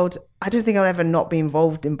boxing world. I don't think I'll ever not be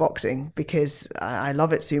involved in boxing because I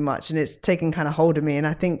love it so much and it's taken kind of hold of me. And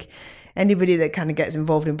I think anybody that kind of gets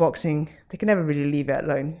involved in boxing, they can never really leave it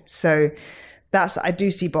alone. So I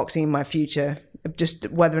do see boxing in my future, just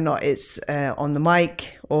whether or not it's on the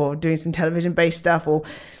mic or doing some television-based stuff or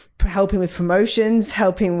helping with promotions,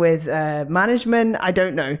 helping with management. I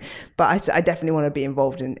don't know, but I definitely want to be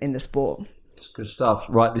involved in the sport. It's good stuff.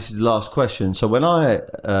 Right, this is the last question. So when I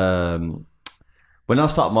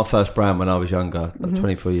started my first brand when I was younger,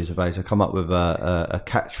 24 years of age, I come up with a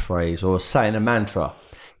catchphrase or a saying, a mantra.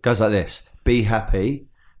 It goes like this: be happy,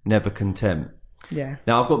 never content. Yeah.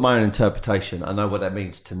 Now, I've got my own interpretation. I know what that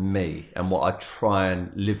means to me and what I try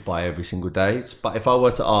and live by every single day. But if I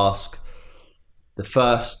were to ask the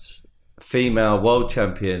first female world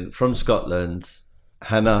champion from Scotland,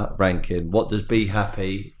 Hannah Rankin, what does be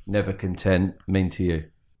happy, never content mean to you?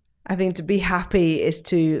 I think to be happy is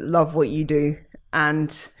to love what you do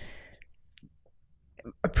and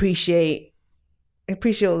appreciate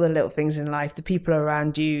all the little things in life, the people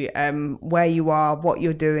around you, where you are, what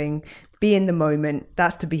you're doing. Be in the moment.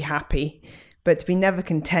 That's to be happy. But to be never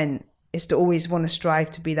content is to always want to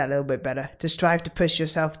strive to be that little bit better, to strive to push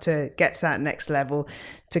yourself to get to that next level,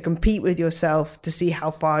 to compete with yourself, to see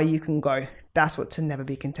how far you can go. That's what to never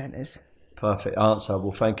be content is. Perfect answer.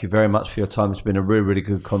 Well, thank you very much for your time. It's been a really, really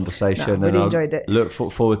good conversation. No, really enjoyed it. Look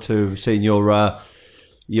forward to seeing your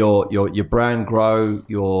brand grow,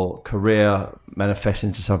 your career manifest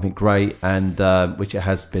into something great, and which it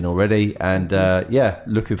has been already. And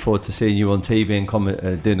looking forward to seeing you on TV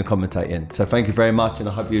and doing the commentating. So thank you very much, and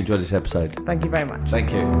I hope you enjoyed this episode. Thank you very much.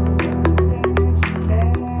 Thank you.